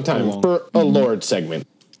 Pretty long time for a Lorde segment.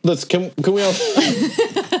 Can we all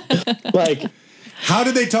like? How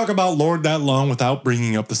did they talk about Lorde that long without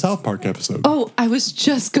bringing up the South Park episode? Oh, I was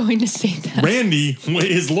just going to say that. Randy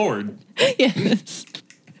is Lorde. Yes.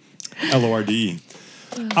 Lorde.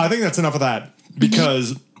 I think that's enough of that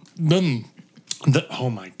because then, oh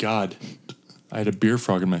my God, I had a beer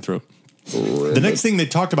frog in my throat. The next thing they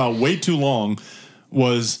talked about way too long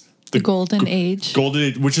was the Golden Age. Golden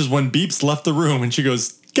Age, which is when Beeps left the room and she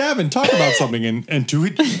goes, Gavin, talk about something. And to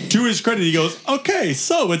his credit, he goes, okay,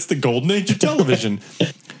 so it's the Golden Age of television.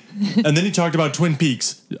 And then he talked about Twin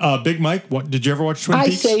Peaks. Big Mike, did you ever watch Twin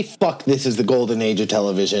Peaks? I say fuck, this is the Golden Age of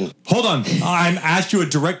television. Hold on. I asked you a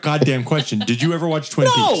direct goddamn question. Did you ever watch Twin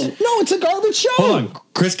Peaks? No, it's a garbage show. Hold on.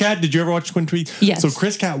 Chris Cat, did you ever watch Twin Peaks? Yes. So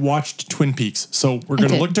Chris Cat watched Twin Peaks. So we're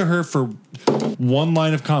going to look to her for one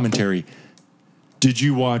line of commentary. Did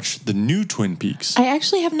you watch the new Twin Peaks? I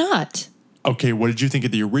actually have not. Okay, what did you think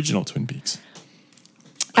of the original Twin Peaks?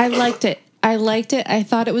 I liked it. I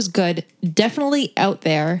thought it was good. Definitely out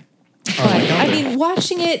there. But I mean,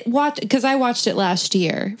 because I watched it last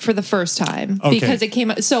year for the first time because it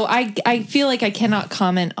came out. So I feel like I cannot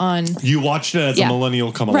comment on. You watched it as a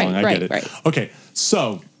millennial come along. I get it. Right. Okay,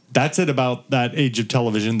 so that's it about that age of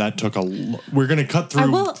television. That took we're going to cut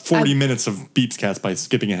through 40 minutes of Beeps Cast by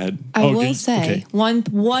skipping ahead. I will say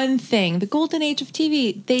one thing. The golden age of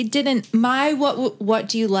TV, they didn't, my what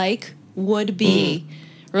do you like would be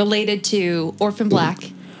related to Orphan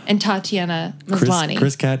Black and Tatiana Maslany.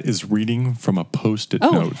 Chris Cat is reading from a Post-it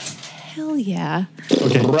note. Hell yeah.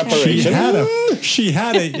 Okay. She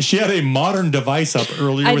had a modern device up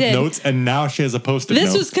earlier with notes, and now she has a Post-it note.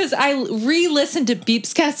 This was because I re-listened to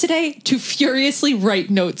Beeps Cast today to furiously write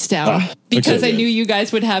notes down because I knew you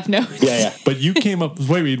guys would have notes. Yeah. But you came up.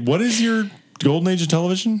 Wait. What is your golden age of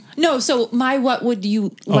television? No. So my what do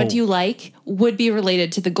you like would be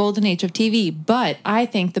related to the golden age of TV, but I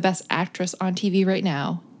think the best actress on TV right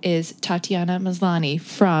now is Tatiana Maslany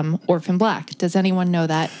from Orphan Black. Does anyone know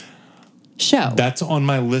that show? That's on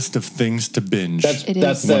my list of things to binge.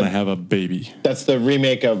 That's when I have a baby. That's the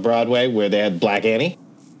remake of Broadway where they had Black Annie.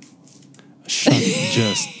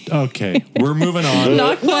 Okay. We're moving on.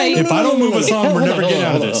 Not quite. If I don't move us on, we're never getting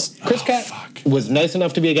out of this. Chris Cat was nice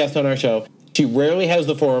enough to be a guest on our show. She rarely has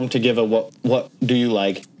the forum to give a what do you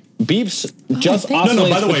like. Beeps just oscillates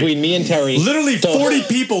by the way, between me and Terry. Literally 40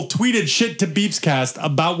 people tweeted shit to Beeps Cast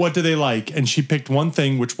about what do they like, and she picked one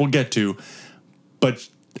thing, which we'll get to, but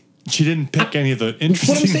she didn't pick any of the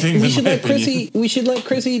interesting things. We should let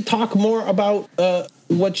Chrissy talk more about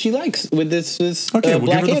what she likes with this. Okay, we'll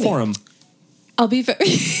Black give her the Annie. forum. I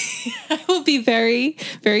will be very,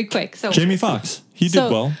 very quick. So Jamie Foxx, he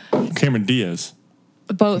did well. Cameron Diaz.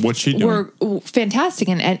 Both What's she doing? were fantastic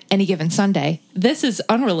in Any Given Sunday. This is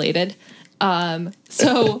unrelated.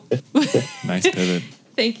 So Nice pivot.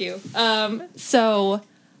 Thank you.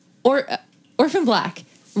 Orphan Black,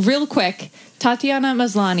 real quick. Tatiana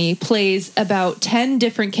Maslany plays about 10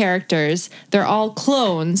 different characters. They're all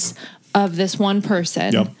clones of this one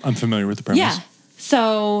person. Yep, I'm familiar with the premise. Yeah.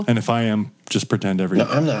 So And if I am, just pretend every. No,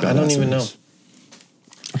 I'm not. I don't even know.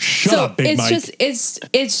 Shut up, Big Mike.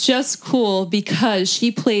 It's just cool because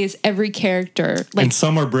she plays every character. Like, and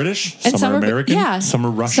some are British, some are American, some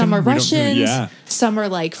are Russian. Some are Russians. Some are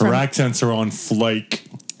like her accents are on flake.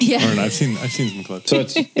 Yeah, I've seen some clips. So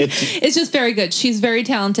it's just very good. She's very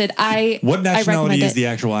talented. What nationality is the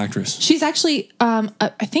actual actress? She's actually, I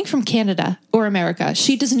think, from Canada or America.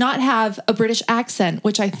 She does not have a British accent,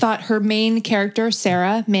 which I thought her main character,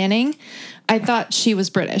 Sarah Manning, I thought she was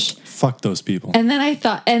British. Fuck those people. And then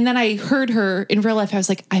I heard her in real life. I was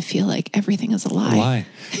like, I feel like everything is a lie. Lie.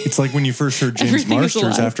 It's like when you first heard James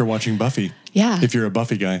Marsters after watching Buffy. Yeah. If you're a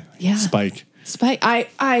Buffy guy. Yeah. Spike.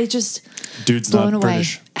 I just dude's blown not away.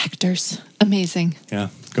 British. Actors, amazing. Yeah,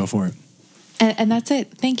 go for it. And that's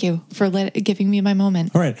it. Thank you for giving me my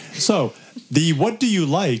moment. All right. So the what do you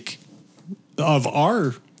like of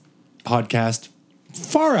our podcast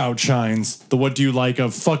far outshines the what do you like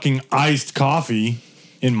of fucking iced coffee,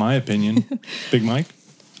 in my opinion. Big Mike?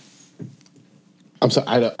 I'm sorry,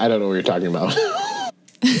 I don't know what you're talking about.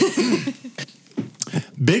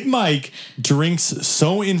 Big Mike drinks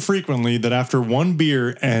so infrequently that after one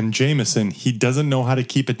beer and Jameson, he doesn't know how to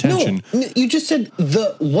keep attention. No, you just said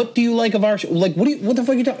what do you like of our show? Like, what the fuck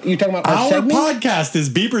are you talking? You talking about our segment? Podcast is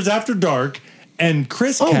Beepers After Dark, and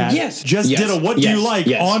Chris Cat did a what do you like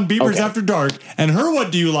on Beepers After Dark, and her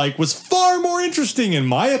what do you like was far more interesting, in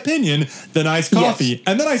my opinion, than iced coffee. Yes.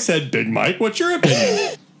 And then I said, Big Mike, what's your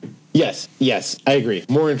opinion? Yes, I agree.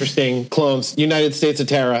 More interesting. Clones, United States of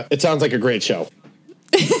Terra. It sounds like a great show.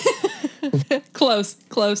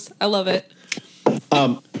 Close. I love it.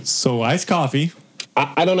 So iced coffee.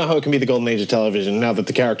 I don't know how it can be the golden age of television now that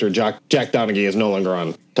the character Jack Donaghy is no longer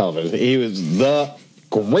on television. He was the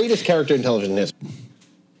greatest character in television history.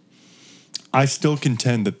 I still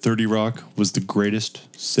contend that 30 Rock was the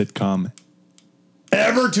greatest sitcom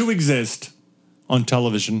ever to exist on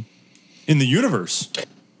television in the universe.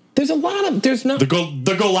 There's not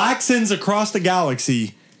the Galaxians across the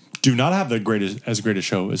galaxy do not have as great a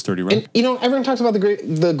show as 30 Rock. And everyone talks about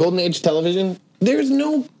the golden age of television. There's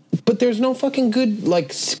no fucking good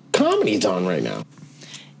like comedies on right now.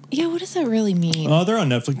 Yeah, what does that really mean? Oh, they're on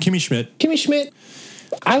Netflix. Kimmy Schmidt.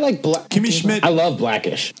 I like Kimmy Schmidt. I love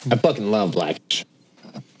Blackish. I fucking love Blackish.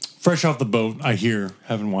 Fresh off the boat, I hear.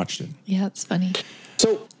 Haven't watched it. Yeah, it's funny.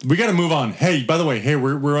 So we got to move on. Hey, by the way,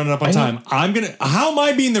 we're running up on time. How am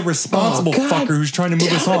I being the responsible fucker who's trying to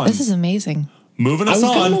move us on? This is amazing. Moving us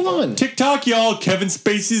on. Move on. TikTok, y'all. Kevin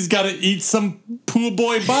Spacey's got to eat some pool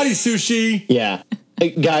boy body sushi. Yeah. Hey,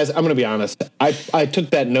 guys, I'm going to be honest. I took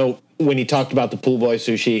that note when he talked about the pool boy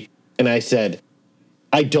sushi, and I said,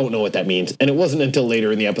 I don't know what that means. And it wasn't until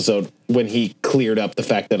later in the episode when he cleared up the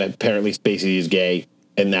fact that apparently Spacey is gay,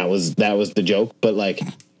 and that was the joke. But like,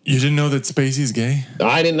 you didn't know that Spacey's gay?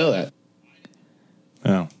 I didn't know that.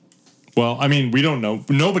 Oh, Well, I mean, we don't know.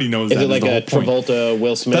 Nobody knows Is that. it like the a whole point. Travolta,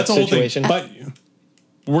 Will Smith That's the whole situation? thing.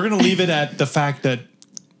 But we're gonna leave it at the fact that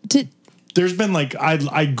there's been like I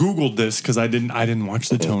Googled this because I didn't watch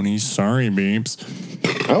the Tonys. Sorry, beeps.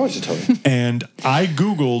 I watched the Tony. And I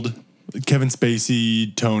Googled Kevin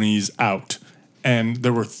Spacey Tonys out, and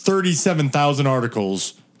there were 37,000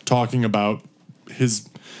 articles talking about his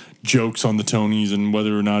jokes on the Tonys and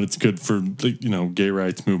whether or not it's good for the gay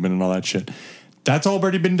rights movement and all that shit. That's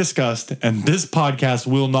already been discussed, and this podcast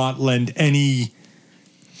will not lend any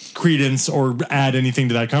credence or add anything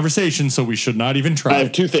to that conversation, so we should not even try. I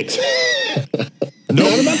have two things.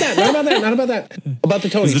 Not about that. About the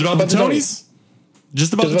Tonys. Is it about the Tonys?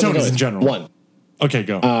 Just about the Tonys in general. One. Okay,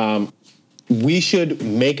 go. We should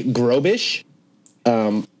make Grobish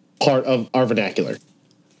part of our vernacular.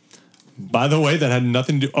 By the way, that had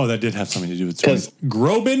nothing to do. Oh, that did have something to do with Tonys.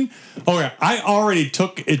 Groban. Oh, yeah. I already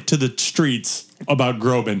took it to the streets about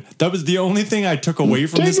Groban. That was the only thing I took away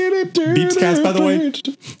from this Beeps cast, by the way.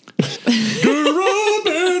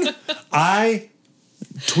 Groban. I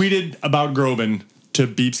tweeted about Groban to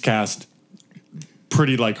Beeps cast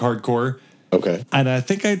pretty like hardcore. Okay. And I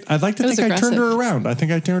think I'd like to think I turned her around. I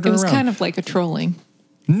think I turned her It was around. kind of like a trolling.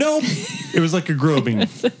 Nope. It was like a groping.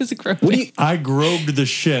 It was a groping. I groped the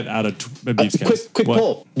shit out of Beeps cast. Quick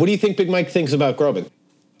poll. What do you think Big Mike thinks about Groban?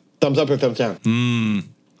 Thumbs up or thumbs down?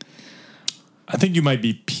 I think you might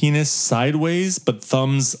be penis sideways, but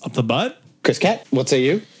thumbs up the butt. Chris Cat, what say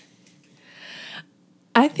you?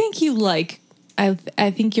 I think you like. I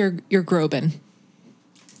think you're Groban.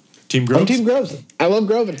 Team Groves? I'm Team Groves. I love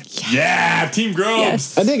Groban. Yeah, Team Groves.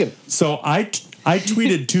 Yes. I dig him. So I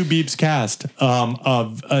tweeted to Beeps cast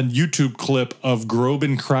of a YouTube clip of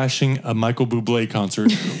Groban crashing a Michael Bublé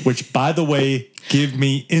concert, which, by the way, gave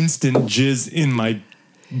me instant jizz in my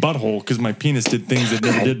butthole because my penis did things it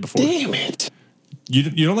never did before. Damn it.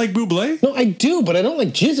 You don't like Bublé? No, I do, but I don't like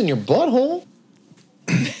jizz in your butthole.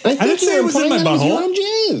 I didn't say it was in my butthole. Your own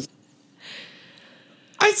jizz.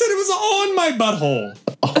 I said it was on my butthole.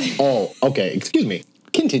 Oh, okay. Excuse me.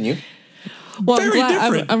 Continue. Well, Very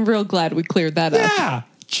different. I'm real glad we cleared that up. Yeah.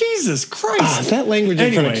 Jesus Christ. That language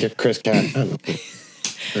in front Anyway. of Chris Cat. I don't know.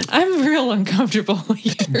 I'm real uncomfortable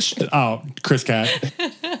here. Oh, Chris Cat.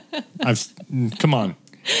 Come on.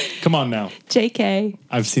 Come on now. JK.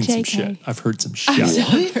 I've seen some JK. shit. I've heard some shit.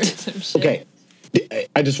 I've heard some shit. Okay.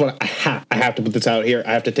 I just want to, I have to put this out here.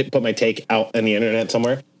 I have to put my take out on the internet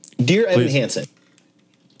somewhere. Dear Evan Please. Hansen.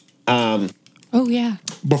 Oh, yeah.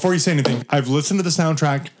 Before you say anything, I've listened to the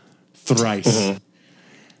soundtrack thrice. Mm-hmm.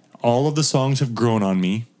 All of the songs have grown on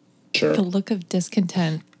me, Sure. The look of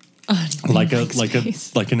discontent on like Mike's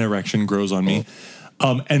face. an erection grows on me.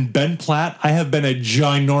 And Ben Platt, I have been a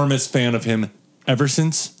ginormous fan of him ever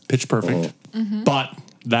since Pitch Perfect. But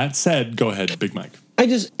that said, go ahead, Big Mike.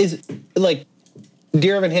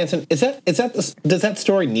 Dear Evan Hansen, does that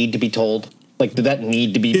story need to be told? Like, did that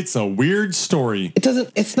need to be? It's a weird story. It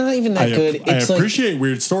doesn't. It's not even that good. I It's appreciate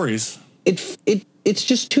weird stories. It's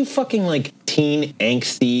just too fucking like teen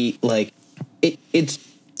angsty. Like it's.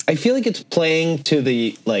 I feel like it's playing to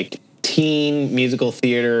the like teen musical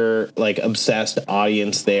theater like obsessed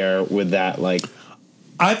audience there with that like.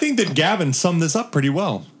 I think that Gavin summed this up pretty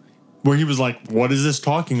well. Where he was like, what is this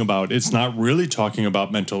talking about? It's not really talking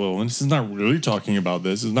about mental illness. It's not really talking about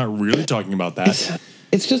this. It's not really talking about that.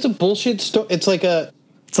 It's just a bullshit story. It's like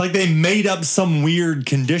they made up some weird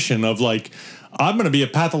condition of like, I'm going to be a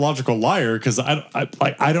pathological liar because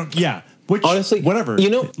I don't. Yeah. Which, honestly, whatever. You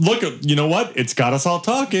know what? It's got us all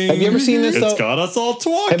talking. Have you ever seen this? It's got us all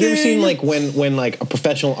talking. Have you ever seen like when like a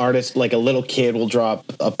professional artist, like a little kid, will draw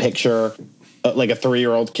a picture, like a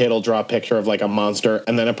 3-year-old kid will draw a picture of like a monster,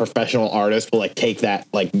 and then a professional artist will like take that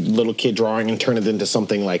like little kid drawing and turn it into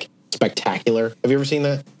something like spectacular. Have you ever seen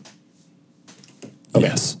that? Okay.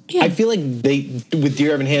 Yes. Yeah. I feel like with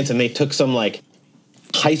Dear Evan Hansen, they took some like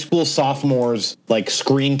high school sophomores like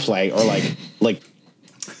screenplay or like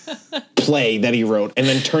play that he wrote and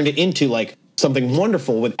then turned it into like something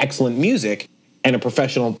wonderful with excellent music and a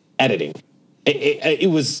professional editing.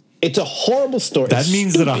 It's a horrible story. That It's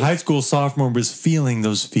means stupid. that a high school sophomore was feeling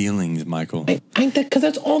those feelings, Michael. Because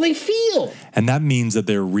that's all they feel. And that means that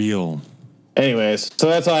they're real. Anyways, so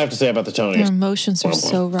that's all I have to say about the Your Tonys. emotions are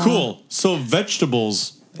so wrong. Cool. So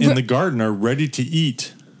vegetables in the garden are ready to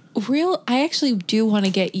eat. I actually do want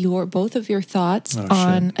to get both of your thoughts Oh,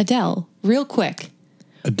 on Adele real quick.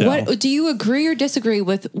 Adele. What do you agree or disagree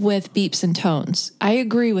with Beeps and Tones? I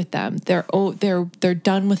agree with them. They're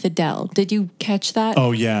done with Adele. Did you catch that?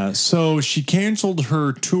 Oh, yeah. So she canceled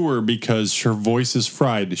her tour because her voice is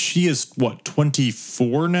fried. She is,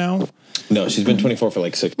 24 now? No, she's been 24 for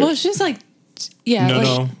like 6 years. Well, she's like Yeah,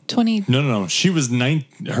 No. 20. No. She was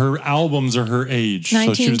her albums are her age.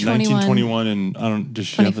 So she was 19, 21 and I don't, does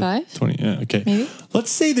she 25? have 20? Yeah, okay. Maybe.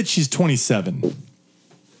 Let's say that she's 27.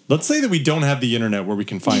 Let's say that we don't have the internet where we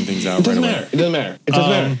can find things out. It doesn't matter. It doesn't matter. It doesn't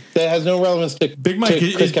matter. That has no relevance to Big Mike.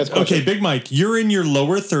 to Chris Cat's question. Okay, Big Mike, you're in your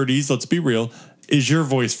lower 30s. Let's be real. Is your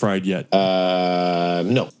voice fried yet?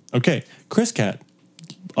 No. Okay, Chris Cat,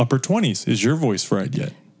 upper 20s. Is your voice fried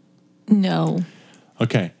yet? No.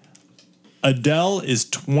 Okay. Adele is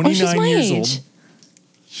 29 Oh, she's my years age. old.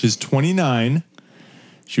 She's 29.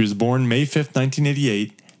 She was born May 5th,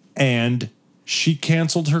 1988, and she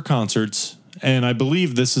canceled her concerts. And I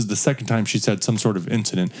believe this is the second time she's had some sort of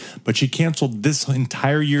incident, but she canceled this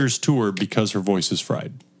entire year's tour because her voice is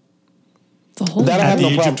fried. The whole That I At have the no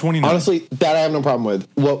age of problem. 29. Honestly, that I have no problem with.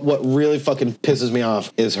 What really fucking pisses me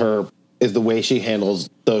off is the way she handles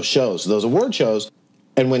those shows, those award shows,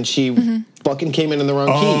 and when she fucking came in the wrong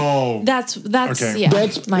key. Oh, That's Okay. yeah.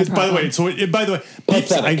 That's- my problem. by the way, Beeps,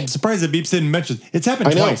 Pathetic. I'm surprised that Beeps didn't mention it's happened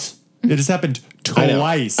I know. twice. It has happened I know.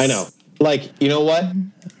 twice. I know. Like, you know what?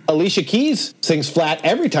 Alicia Keys sings flat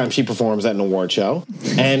every time she performs at an award show,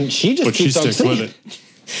 and she just But she keeps on sticks singing. with it.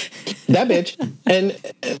 That bitch. And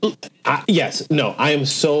I am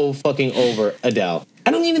so fucking over Adele.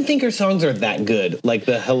 I don't even think her songs are that good. Like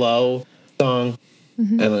the Hello song. I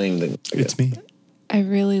don't even think It's me. I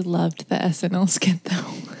really loved the SNL skit though.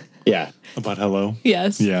 Yeah. About hello.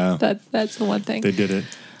 Yes. Yeah. That's the one thing. They did it.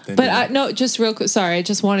 But no, just real quick. Sorry, I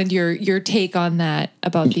just wanted your take on that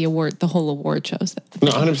about the whole award shows. No,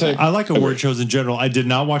 100%. I like award shows in general. I did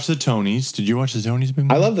not watch the Tonys. Did you watch the Tonys? Big I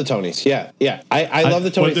Mike? love the Tonys. Yeah. Yeah. I love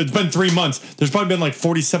the Well, Tonys. it's been 3 months. There's probably been like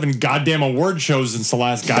 47 goddamn award shows since the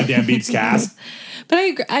last goddamn Beeps cast. But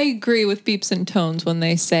I agree with Beeps and Tones when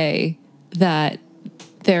they say that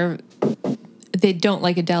they don't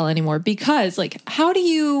like Adele anymore because, like, how do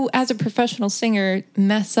you, as a professional singer,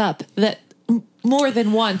 mess up that more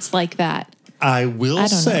than once like that? I will I don't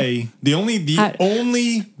say the only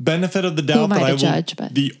benefit of the doubt am I that I to will judge,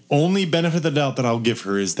 but- the only benefit of the doubt that I'll give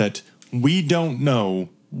her is that we don't know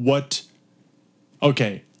what.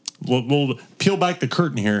 Okay, we'll peel back the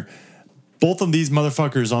curtain here. Both of these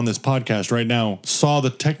motherfuckers on this podcast right now saw the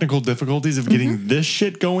technical difficulties of getting this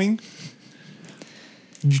shit going.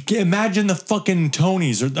 Imagine the fucking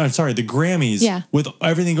Tonys, or I'm sorry, the Grammys, Yeah. with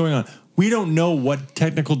everything going on. We don't know what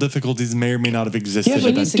technical difficulties may or may not have existed. Yeah, at but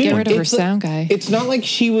that needs to point. get rid of her it's like- sound guy. It's not like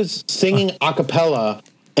she was singing a cappella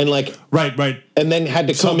and like, Right. and then had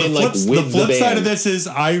to come in like with the flip the side of band. this is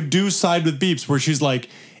I do side with Beeps, where she's like,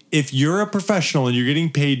 if you're a professional and you're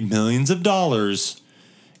getting paid millions of dollars,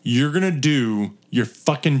 you're gonna do your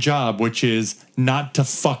fucking job, which is not to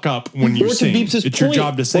fuck up when you Or to sing. Beeps' It's your point-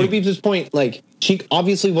 job to Or sing. to Beeps' point, like, she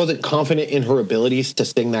obviously wasn't confident in her abilities to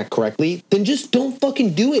sing that correctly. Then just don't fucking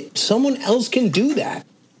do it. Someone else can do that.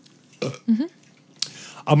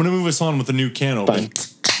 I'm gonna move us on with a new can open. Fine.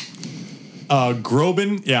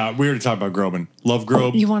 Groban, yeah, we already talked about Groban. Love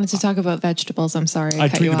Grobe. You wanted to talk about vegetables. I'm sorry. I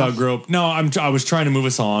cut you tweeted about off. Grope. No, I was trying to move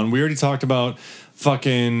us on. We already talked about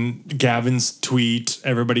fucking Gavin's tweet.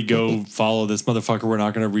 Everybody go follow this motherfucker. We're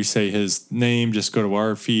not going to re-say his name. Just go to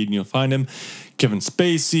our feed and you'll find him. Kevin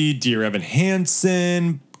Spacey, Dear Evan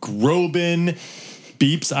Hansen, Groban,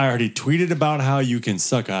 Beeps. I already tweeted about how you can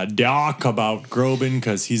suck a dock about Groban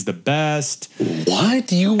because he's the best.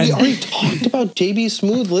 What? We already talked about JB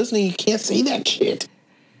Smooth listening. You can't say that shit.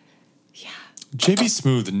 JB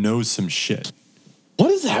Smooth knows some shit. What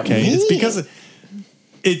does that Okay, mean?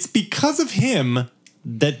 it's because of him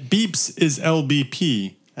that Beeps is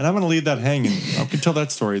LBP, and I'm going to leave that hanging. I can tell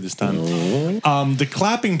that story this time. The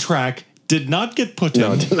clapping track did not get put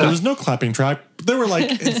No, in. it did not. There was no clapping track. There were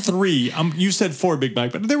like 3. You said 4, Big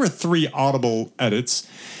Mike, but there were 3 audible edits.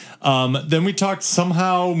 Then we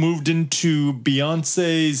moved into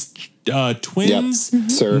Beyonce's twins. Yep.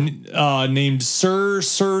 Sir. Named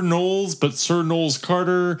Sir Knowles, but Sir Knowles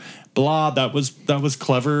Carter. Blah. That was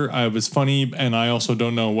clever. It was funny, and I also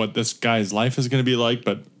don't know what this guy's life is going to be like.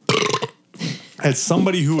 But as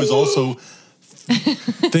somebody who is also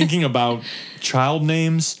thinking about child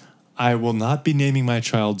names, I will not be naming my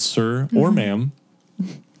child Sir or Ma'am.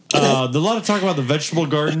 A lot of talk about the vegetable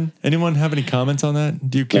garden. Anyone have any comments on that?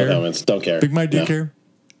 Do you care? No comments. Don't care. Big Mike, do you No. care?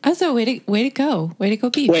 Also, way to go,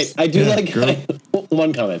 Beeps. Wait, I do Yeah, like girl.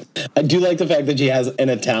 one comment. I do like the fact that she has an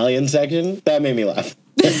Italian section. That made me laugh.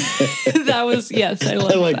 That was yes. I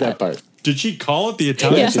I like that part. Did she call it the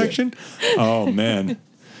Italian Yeah. section? Oh man.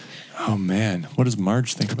 Oh man. What does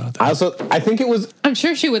Marge think about that? I think it was I'm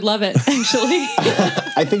sure she would love it. Actually,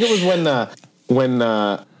 I think it was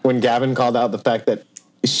when Gavin called out the fact that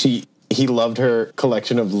he loved her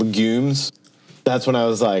collection of legumes. That's when I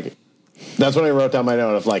was like, That's when I wrote down my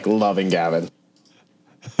note of like loving Gavin.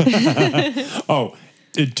 Oh,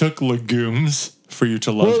 it took legumes for you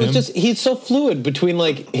to love Well, it was him? just he's so fluid between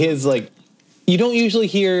like his like. You don't usually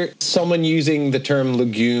hear someone using the term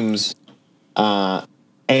legumes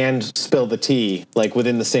and spill the tea like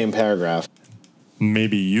within the same paragraph.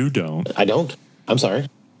 Maybe you don't. I don't. I'm sorry.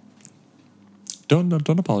 Don't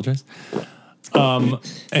apologize.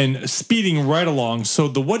 And speeding right along. So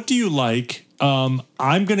the what do you like? I'm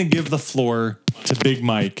going to give the floor to Big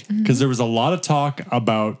Mike because there was a lot of talk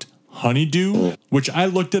about Honeydew, which I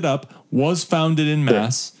looked it up, was founded in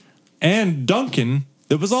Mass, and Dunkin',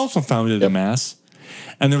 that was also founded in Mass.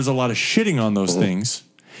 And there was a lot of shitting on those things.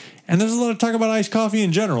 And there's a lot of talk about iced coffee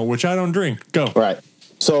in general, which I don't drink. Go. Right.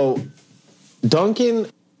 So Dunkin',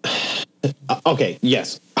 okay,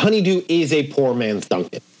 yes. Honeydew is a poor man's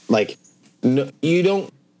Dunkin'. Like, no, you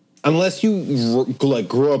don't, unless you like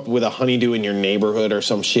grew up with a Honeydew in your neighborhood or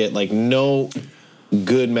some shit, like no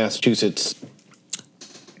good Massachusetts.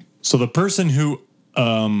 So the person who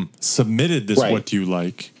submitted this Right. what do you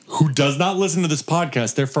like, who does not listen to this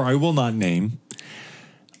podcast, therefore I will not name,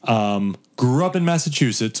 grew up in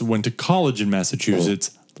Massachusetts, went to college in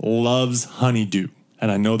Massachusetts, loves Honeydew.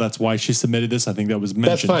 And I know that's why she submitted this. I think that was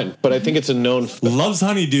mentioned. That's fine, but I think it's a known. Loves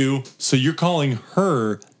Honeydew, so you're calling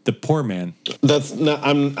her the poor man. That's not.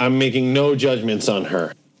 I'm making no judgments on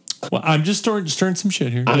her. Well, I'm just stirring some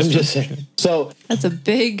shit here. I'm just saying. So That's a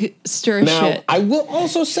big stir now shit. I will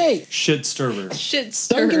also say Shit stirrer. Shit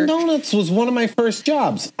stir. Dunkin' Donuts was one of my first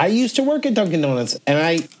jobs. I used to work at Dunkin' Donuts, and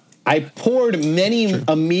I poured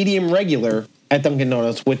a medium regular at Dunkin'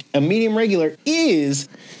 Donuts, which a medium regular is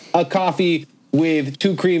a coffee with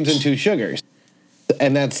 2 creams and 2 sugars,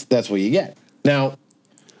 and that's what you get. Now,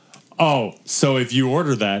 Oh, so if you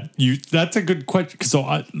order that, that's a good question.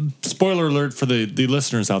 So, spoiler alert for the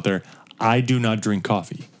listeners out there: I do not drink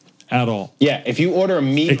coffee at all, yeah, if you order a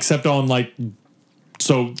medium, except on like.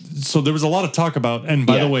 So there was a lot of talk about, and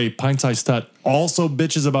by Yeah. the way, Pint Size Tut also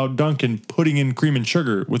bitches about Dunkin' putting in cream and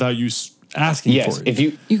sugar without you asking yes, for it. if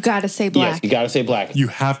you You gotta say yes, black. you got to say black. You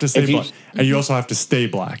have to say If you- black, and you also have to stay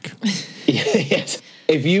black. Yes.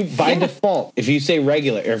 If you, by default, if you say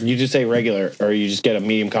regular, or if you just say regular, or you just get a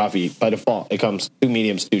medium coffee, by default, it comes 2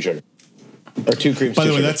 mediums, 2 sugar. Or 2 creams, By 2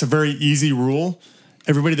 the way, sugar. that's a very easy rule.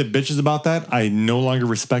 Everybody that bitches about that, I no longer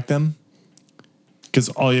respect them. Because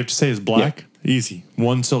all you have to say is black. Easy.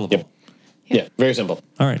 1 syllable. Yep. Yeah, very simple.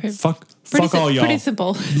 All right. Fuck all y'all. Pretty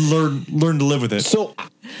simple. Learn to live with it. So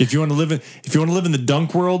If you want to live in the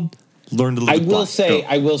dunk world, learn to live I with will black.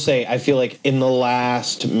 say, I feel like in the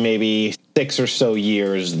last maybe 6 or so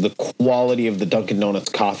years, the quality of the Dunkin' Donuts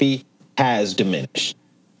coffee has diminished.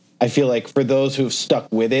 I feel like for those who've stuck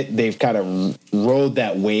with it, they've kind of rode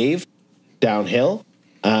that wave downhill,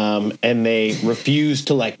 and they refuse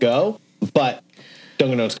to let go. But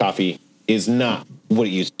Dunkin' Donuts coffee is not what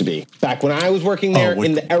it used to be. Back when I was working there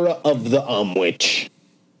in the era of the witch.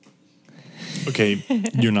 Okay,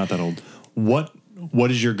 you're not that old. What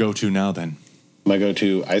is your go-to now then? My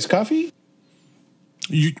go-to iced coffee?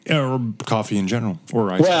 Or coffee in general,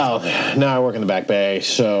 or ice. Well, now I work in the Back Bay,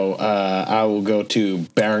 so I will go to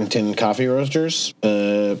Barrington Coffee Roasters.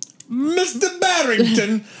 Mr.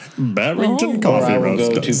 Barrington. Barrington Or Coffee I will go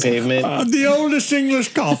Roasters. to Pavement. The oldest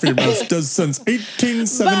English coffee roasters since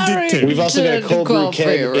 1872. We've also got a cold brew Coffee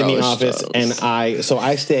keg in the Roasters. office, and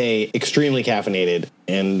I stay extremely caffeinated,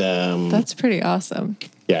 and That's pretty awesome.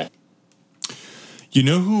 yeah. You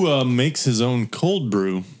know who makes his own cold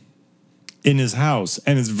brew in his house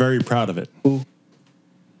and is very proud of it? Who?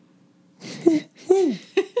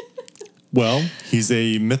 Well, he's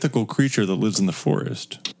a mythical creature that lives in the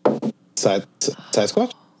forest.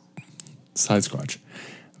 Sasquatch? Sasquatch.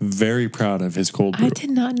 Very proud of his cold brew. I did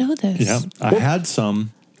not know this. Yeah, I had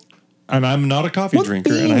some, and I'm not a coffee What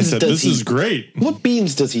drinker, and I beans said, does this he- is great. What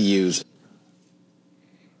beans does he use?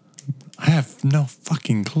 I have no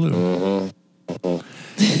fucking clue.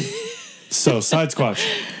 So, Sasquatch,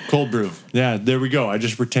 cold brew. Yeah, there we go. I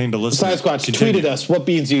just retained a listener. Sasquatch Continue. tweeted us, what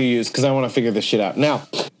beans do you use? Because I want to figure this shit out. Now,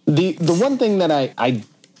 the one thing that I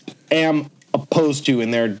am opposed to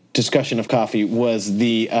in their discussion of coffee was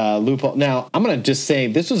the loophole. Now, I'm going to just say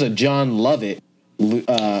this was a John Lovett.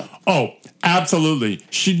 Oh, absolutely.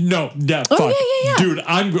 Fuck. yeah. Dude,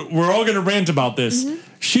 we're all gonna rant about this. Mm-hmm.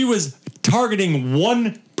 She was targeting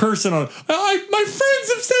one person on. My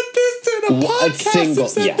friends have said this, and a podcast single-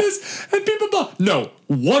 have said yeah. this, and people blah. No,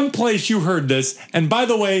 one place you heard this, and by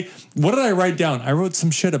the way, what did I write down? I wrote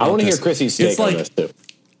some shit about. I want to this. hear Chrissy's take It's on like, this,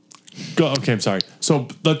 too. okay, I'm sorry. So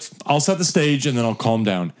I'll set the stage and then I'll calm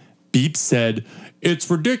down. Beep said it's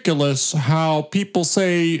ridiculous how people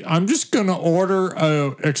say, I'm just going to order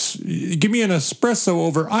give me an espresso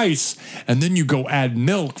over ice. And then you go add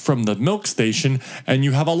milk from the milk station and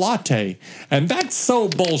you have a latte. And that's so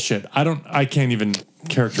bullshit. I can't even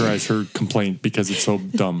characterize her complaint because it's so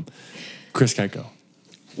dumb. Chris Geico.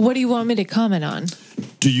 What do you want me to comment on?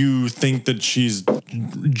 Do you think that she's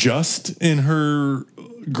just in her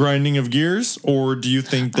grinding of gears, or do you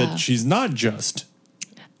think that she's not just?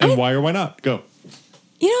 And why or why not? Go.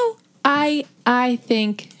 You know, I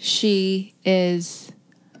think she is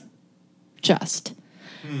just.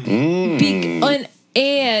 And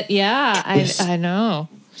yeah, I know.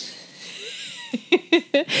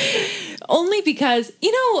 Only because,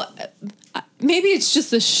 you know, maybe it's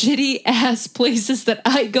just the shitty ass places that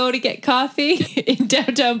I go to get coffee in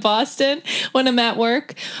downtown Boston when I'm at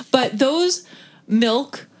work. But those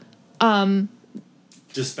milk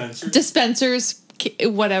dispensers,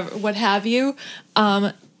 whatever, what have you,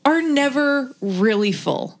 are never really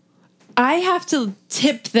full. I have to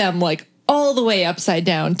tip them like all the way upside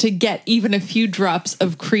down to get even a few drops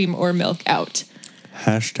of cream or milk out.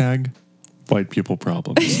 Hashtag white people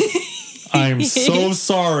problems. I'm so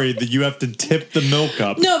sorry that you have to tip the milk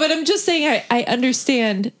up. No, but I'm just saying I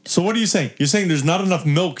understand. So what are you saying? You're saying there's not enough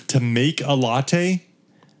milk to make a latte?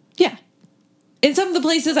 Yeah. In some of the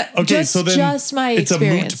places, just my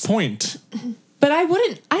experience. It's a moot point. But I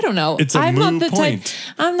don't know. It's a moot point.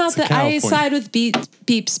 I side with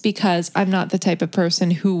Beeps because I'm not the type of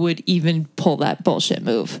person who would even pull that bullshit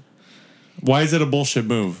move. Why is it a bullshit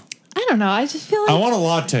move? I don't know. I just feel like I want a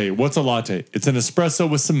latte. What's a latte? It's an espresso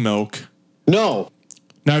with some milk. No.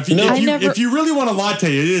 Now, if you really want a latte,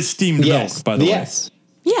 it is steamed milk, by the way. Yes.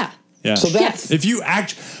 Yeah. Yeah. So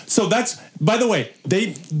that's by the way,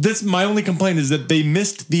 my only complaint is that they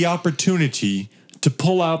missed the opportunity to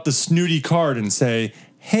pull out the snooty card and say,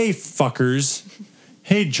 hey, fuckers.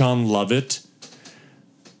 Hey, John Lovett.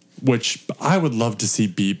 Which I would love to see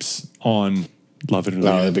Beeps on Love It or Leave It.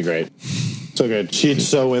 No, that'd be great. So good. She'd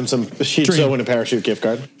sew in a parachute gift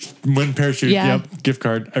card. Win parachute, yep, gift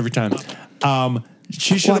card every time.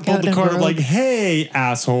 She should have pulled the card like, hey,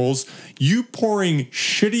 assholes, you pouring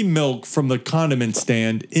shitty milk from the condiment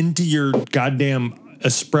stand into your goddamn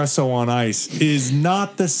espresso on ice is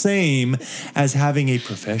not the same as having a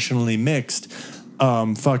professionally mixed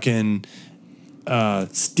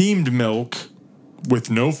steamed milk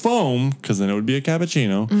with no foam, because then it would be a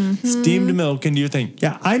cappuccino, steamed milk into your thing.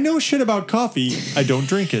 Yeah, I know shit about coffee. I don't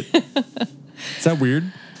drink it. Is that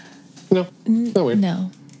weird? No, not weird.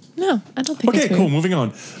 No, I don't think. Okay, it's cool. weird. Moving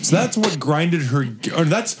on. So that's what grinded her. Or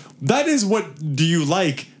that is what do you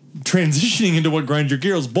like transitioning into what grinds your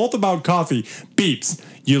gears? Both about coffee. Beeps.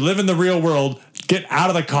 You live in the real world. Get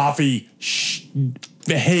out of the coffee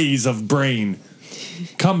haze of brain.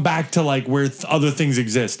 Come back to like where other things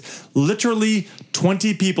exist. Literally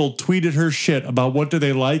 20 people tweeted her shit about what do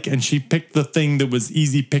they like, and she picked the thing that was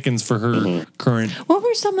easy pickings for her current. What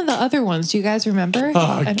were some of the other ones? Do you guys remember?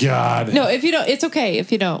 Oh, God. No, if you don't, it's okay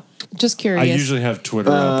if you don't. Just curious. I usually have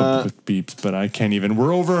Twitter up with Beeps, but I can't even.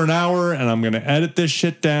 We're over an hour, and I'm going to edit this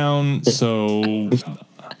shit down. So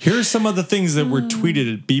here's some of the things that were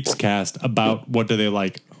tweeted at Beepscast about what do they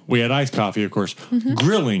like. We had iced coffee, of course.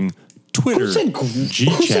 Grilling. Twitter,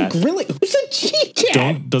 G-Chat. Who said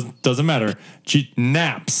G-Chat? Doesn't matter.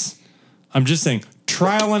 Naps. I'm just saying,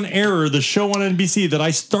 Trial and Error, the show on NBC that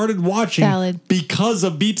I started watching because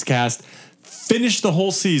of Beepscast, finished the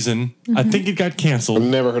whole season. I think it got canceled. I've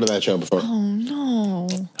never heard of that show before. Oh, no.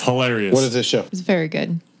 Hilarious. What is this show? It's very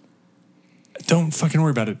good. Don't fucking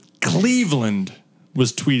worry about it. Cleveland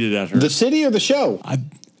was tweeted at her. The city or the show?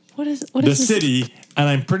 What is the city, and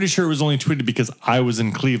I'm pretty sure it was only tweeted because I was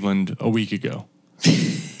in Cleveland a week ago.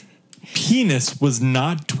 Penis was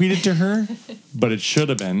not tweeted to her, but it should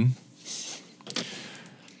have been.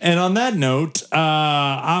 And on that note,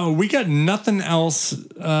 we got nothing else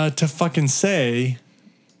to fucking say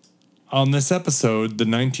on this episode, the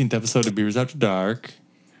 19th episode of Beers After Dark.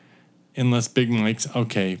 Unless Big Mike's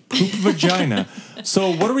okay. Poop vagina.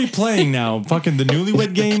 So what are we playing now? Fucking the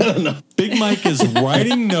Newlywed Game? I don't know. Big Mike is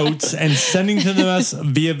writing notes and sending to us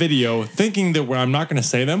via video, thinking that I'm not going to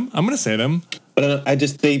say them. I'm going to say them. But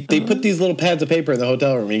they put these little pads of paper in the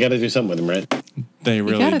hotel room. You got to do something with them, right? They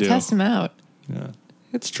really do. You got to test them out. Yeah,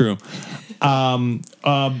 it's true.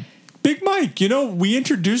 Big Mike, we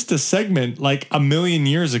introduced a segment like a million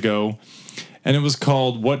years ago. And it was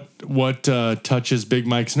called What Touches Big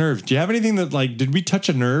Mike's Nerve. Do you have anything that, did we touch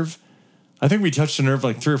a nerve? I think we touched a nerve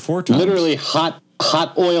 3 or 4 times. Literally hot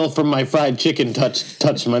oil from my fried chicken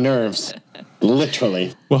touched my nerves.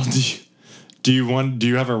 Literally. Well, Do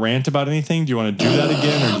you have a rant about anything? Do you want to do that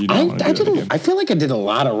again, or do you not want to do that again? I feel like I did a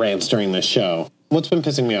lot of rants during this show. What's been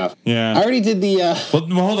pissing me off? Yeah. I already did the... Well,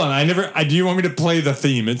 hold on. Do you want me to play the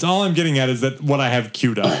theme? It's all I'm getting at is that what I have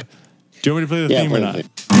queued up. Do you want me to play the theme or not?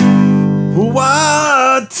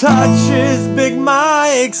 What touches Big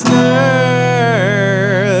Mike's nerve?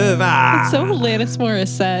 It's so Alanis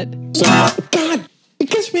Morissette. So, God, it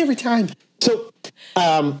gets me every time. So,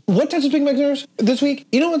 what touches Big Mike's nerves this week?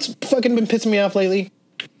 You know what's fucking been pissing me off lately?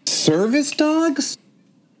 Service dogs?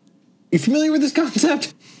 You familiar with this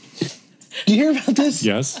concept? Do you hear about this?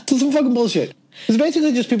 Yes. It's some fucking bullshit. It's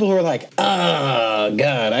basically just people who are like, oh,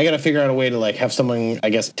 God, I got to figure out a way to, like, have someone, I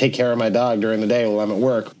guess, take care of my dog during the day while I'm at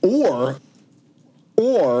work.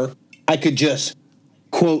 Or I could just,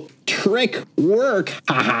 quote, trick work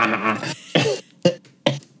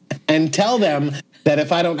and tell them that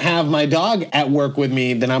if I don't have my dog at work with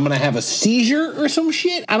me, then I'm going to have a seizure or some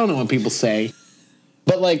shit. I don't know what people say.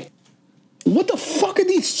 But, like, what the fuck are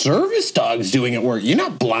these service dogs doing at work? You're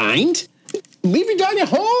not blind. Leave your dog at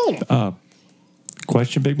home.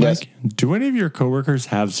 Question, Big Mike. Yes. Do any of your coworkers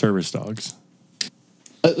have service dogs?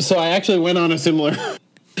 So I actually went on a similar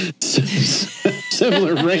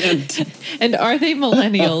rant. And are they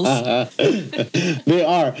millennials?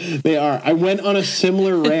 They are. I went on a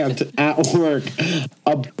similar rant at work.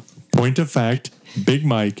 Point of fact, Big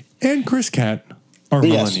Mike and Chris Cat are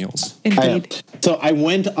millennials. Indeed. So I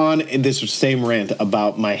went on this same rant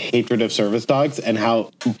about my hatred of service dogs and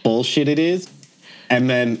how bullshit it is. And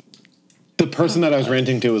then the person that I was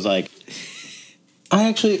ranting to was like, I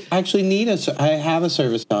actually I have a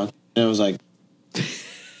service dog. And I was like,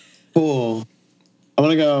 cool. I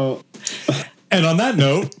want to go. And on that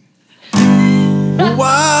note,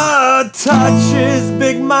 what touches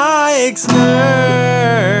Big Mike's nerve?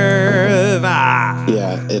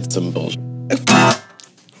 Yeah, it's some bullshit.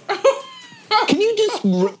 Can you just...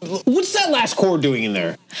 What's that last chord doing in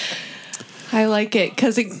there? I like it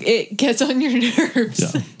because it gets on your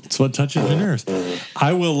nerves. Yeah, it's what touches your nerves.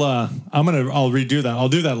 I'll redo that. I'll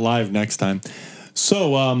do that live next time.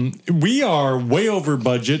 So we are way over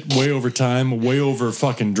budget, way over time, way over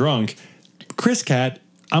fucking drunk. Chris Cat,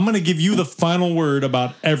 I'm going to give you the final word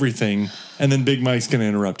about everything, and then Big Mike's going to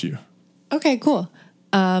interrupt you. Okay, cool.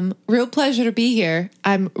 Real pleasure to be here.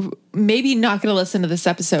 I'm maybe not going to listen to this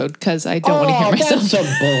episode because I don't want to hear myself. That's some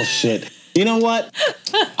bullshit. You know what?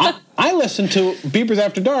 I listen to Beepers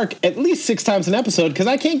After Dark at least 6 times an episode because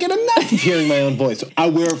I can't get enough of hearing my own voice.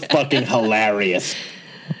 We're fucking hilarious.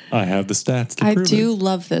 I have the stats to prove it. I do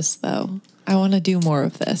love this, though. I want to do more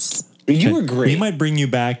of this. You were great. We might bring you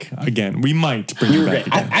back again. We might bring you back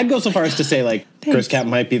again. I'd go so far as to say, like, Chris Cat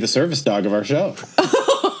might be the service dog of our show.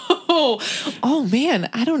 Oh, man.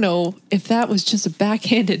 I don't know if that was just a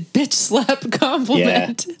backhanded bitch slap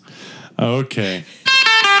compliment. Yeah. Okay.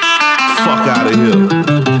 Fuck out of here.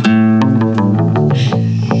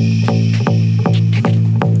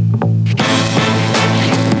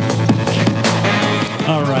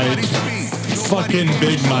 All right. Fucking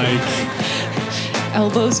Big Mike.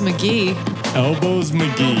 Elbows McGee. Elbows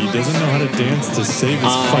McGee doesn't know how to dance to save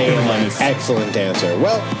his fucking life. Excellent dancer.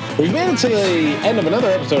 Well, we've made it to the end of another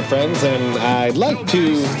episode, friends, and I'd like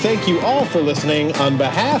to thank you all for listening. On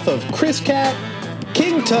behalf of Chris Cat,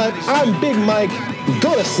 King Tut, I'm Big Mike.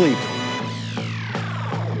 Go to sleep.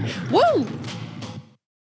 Woo!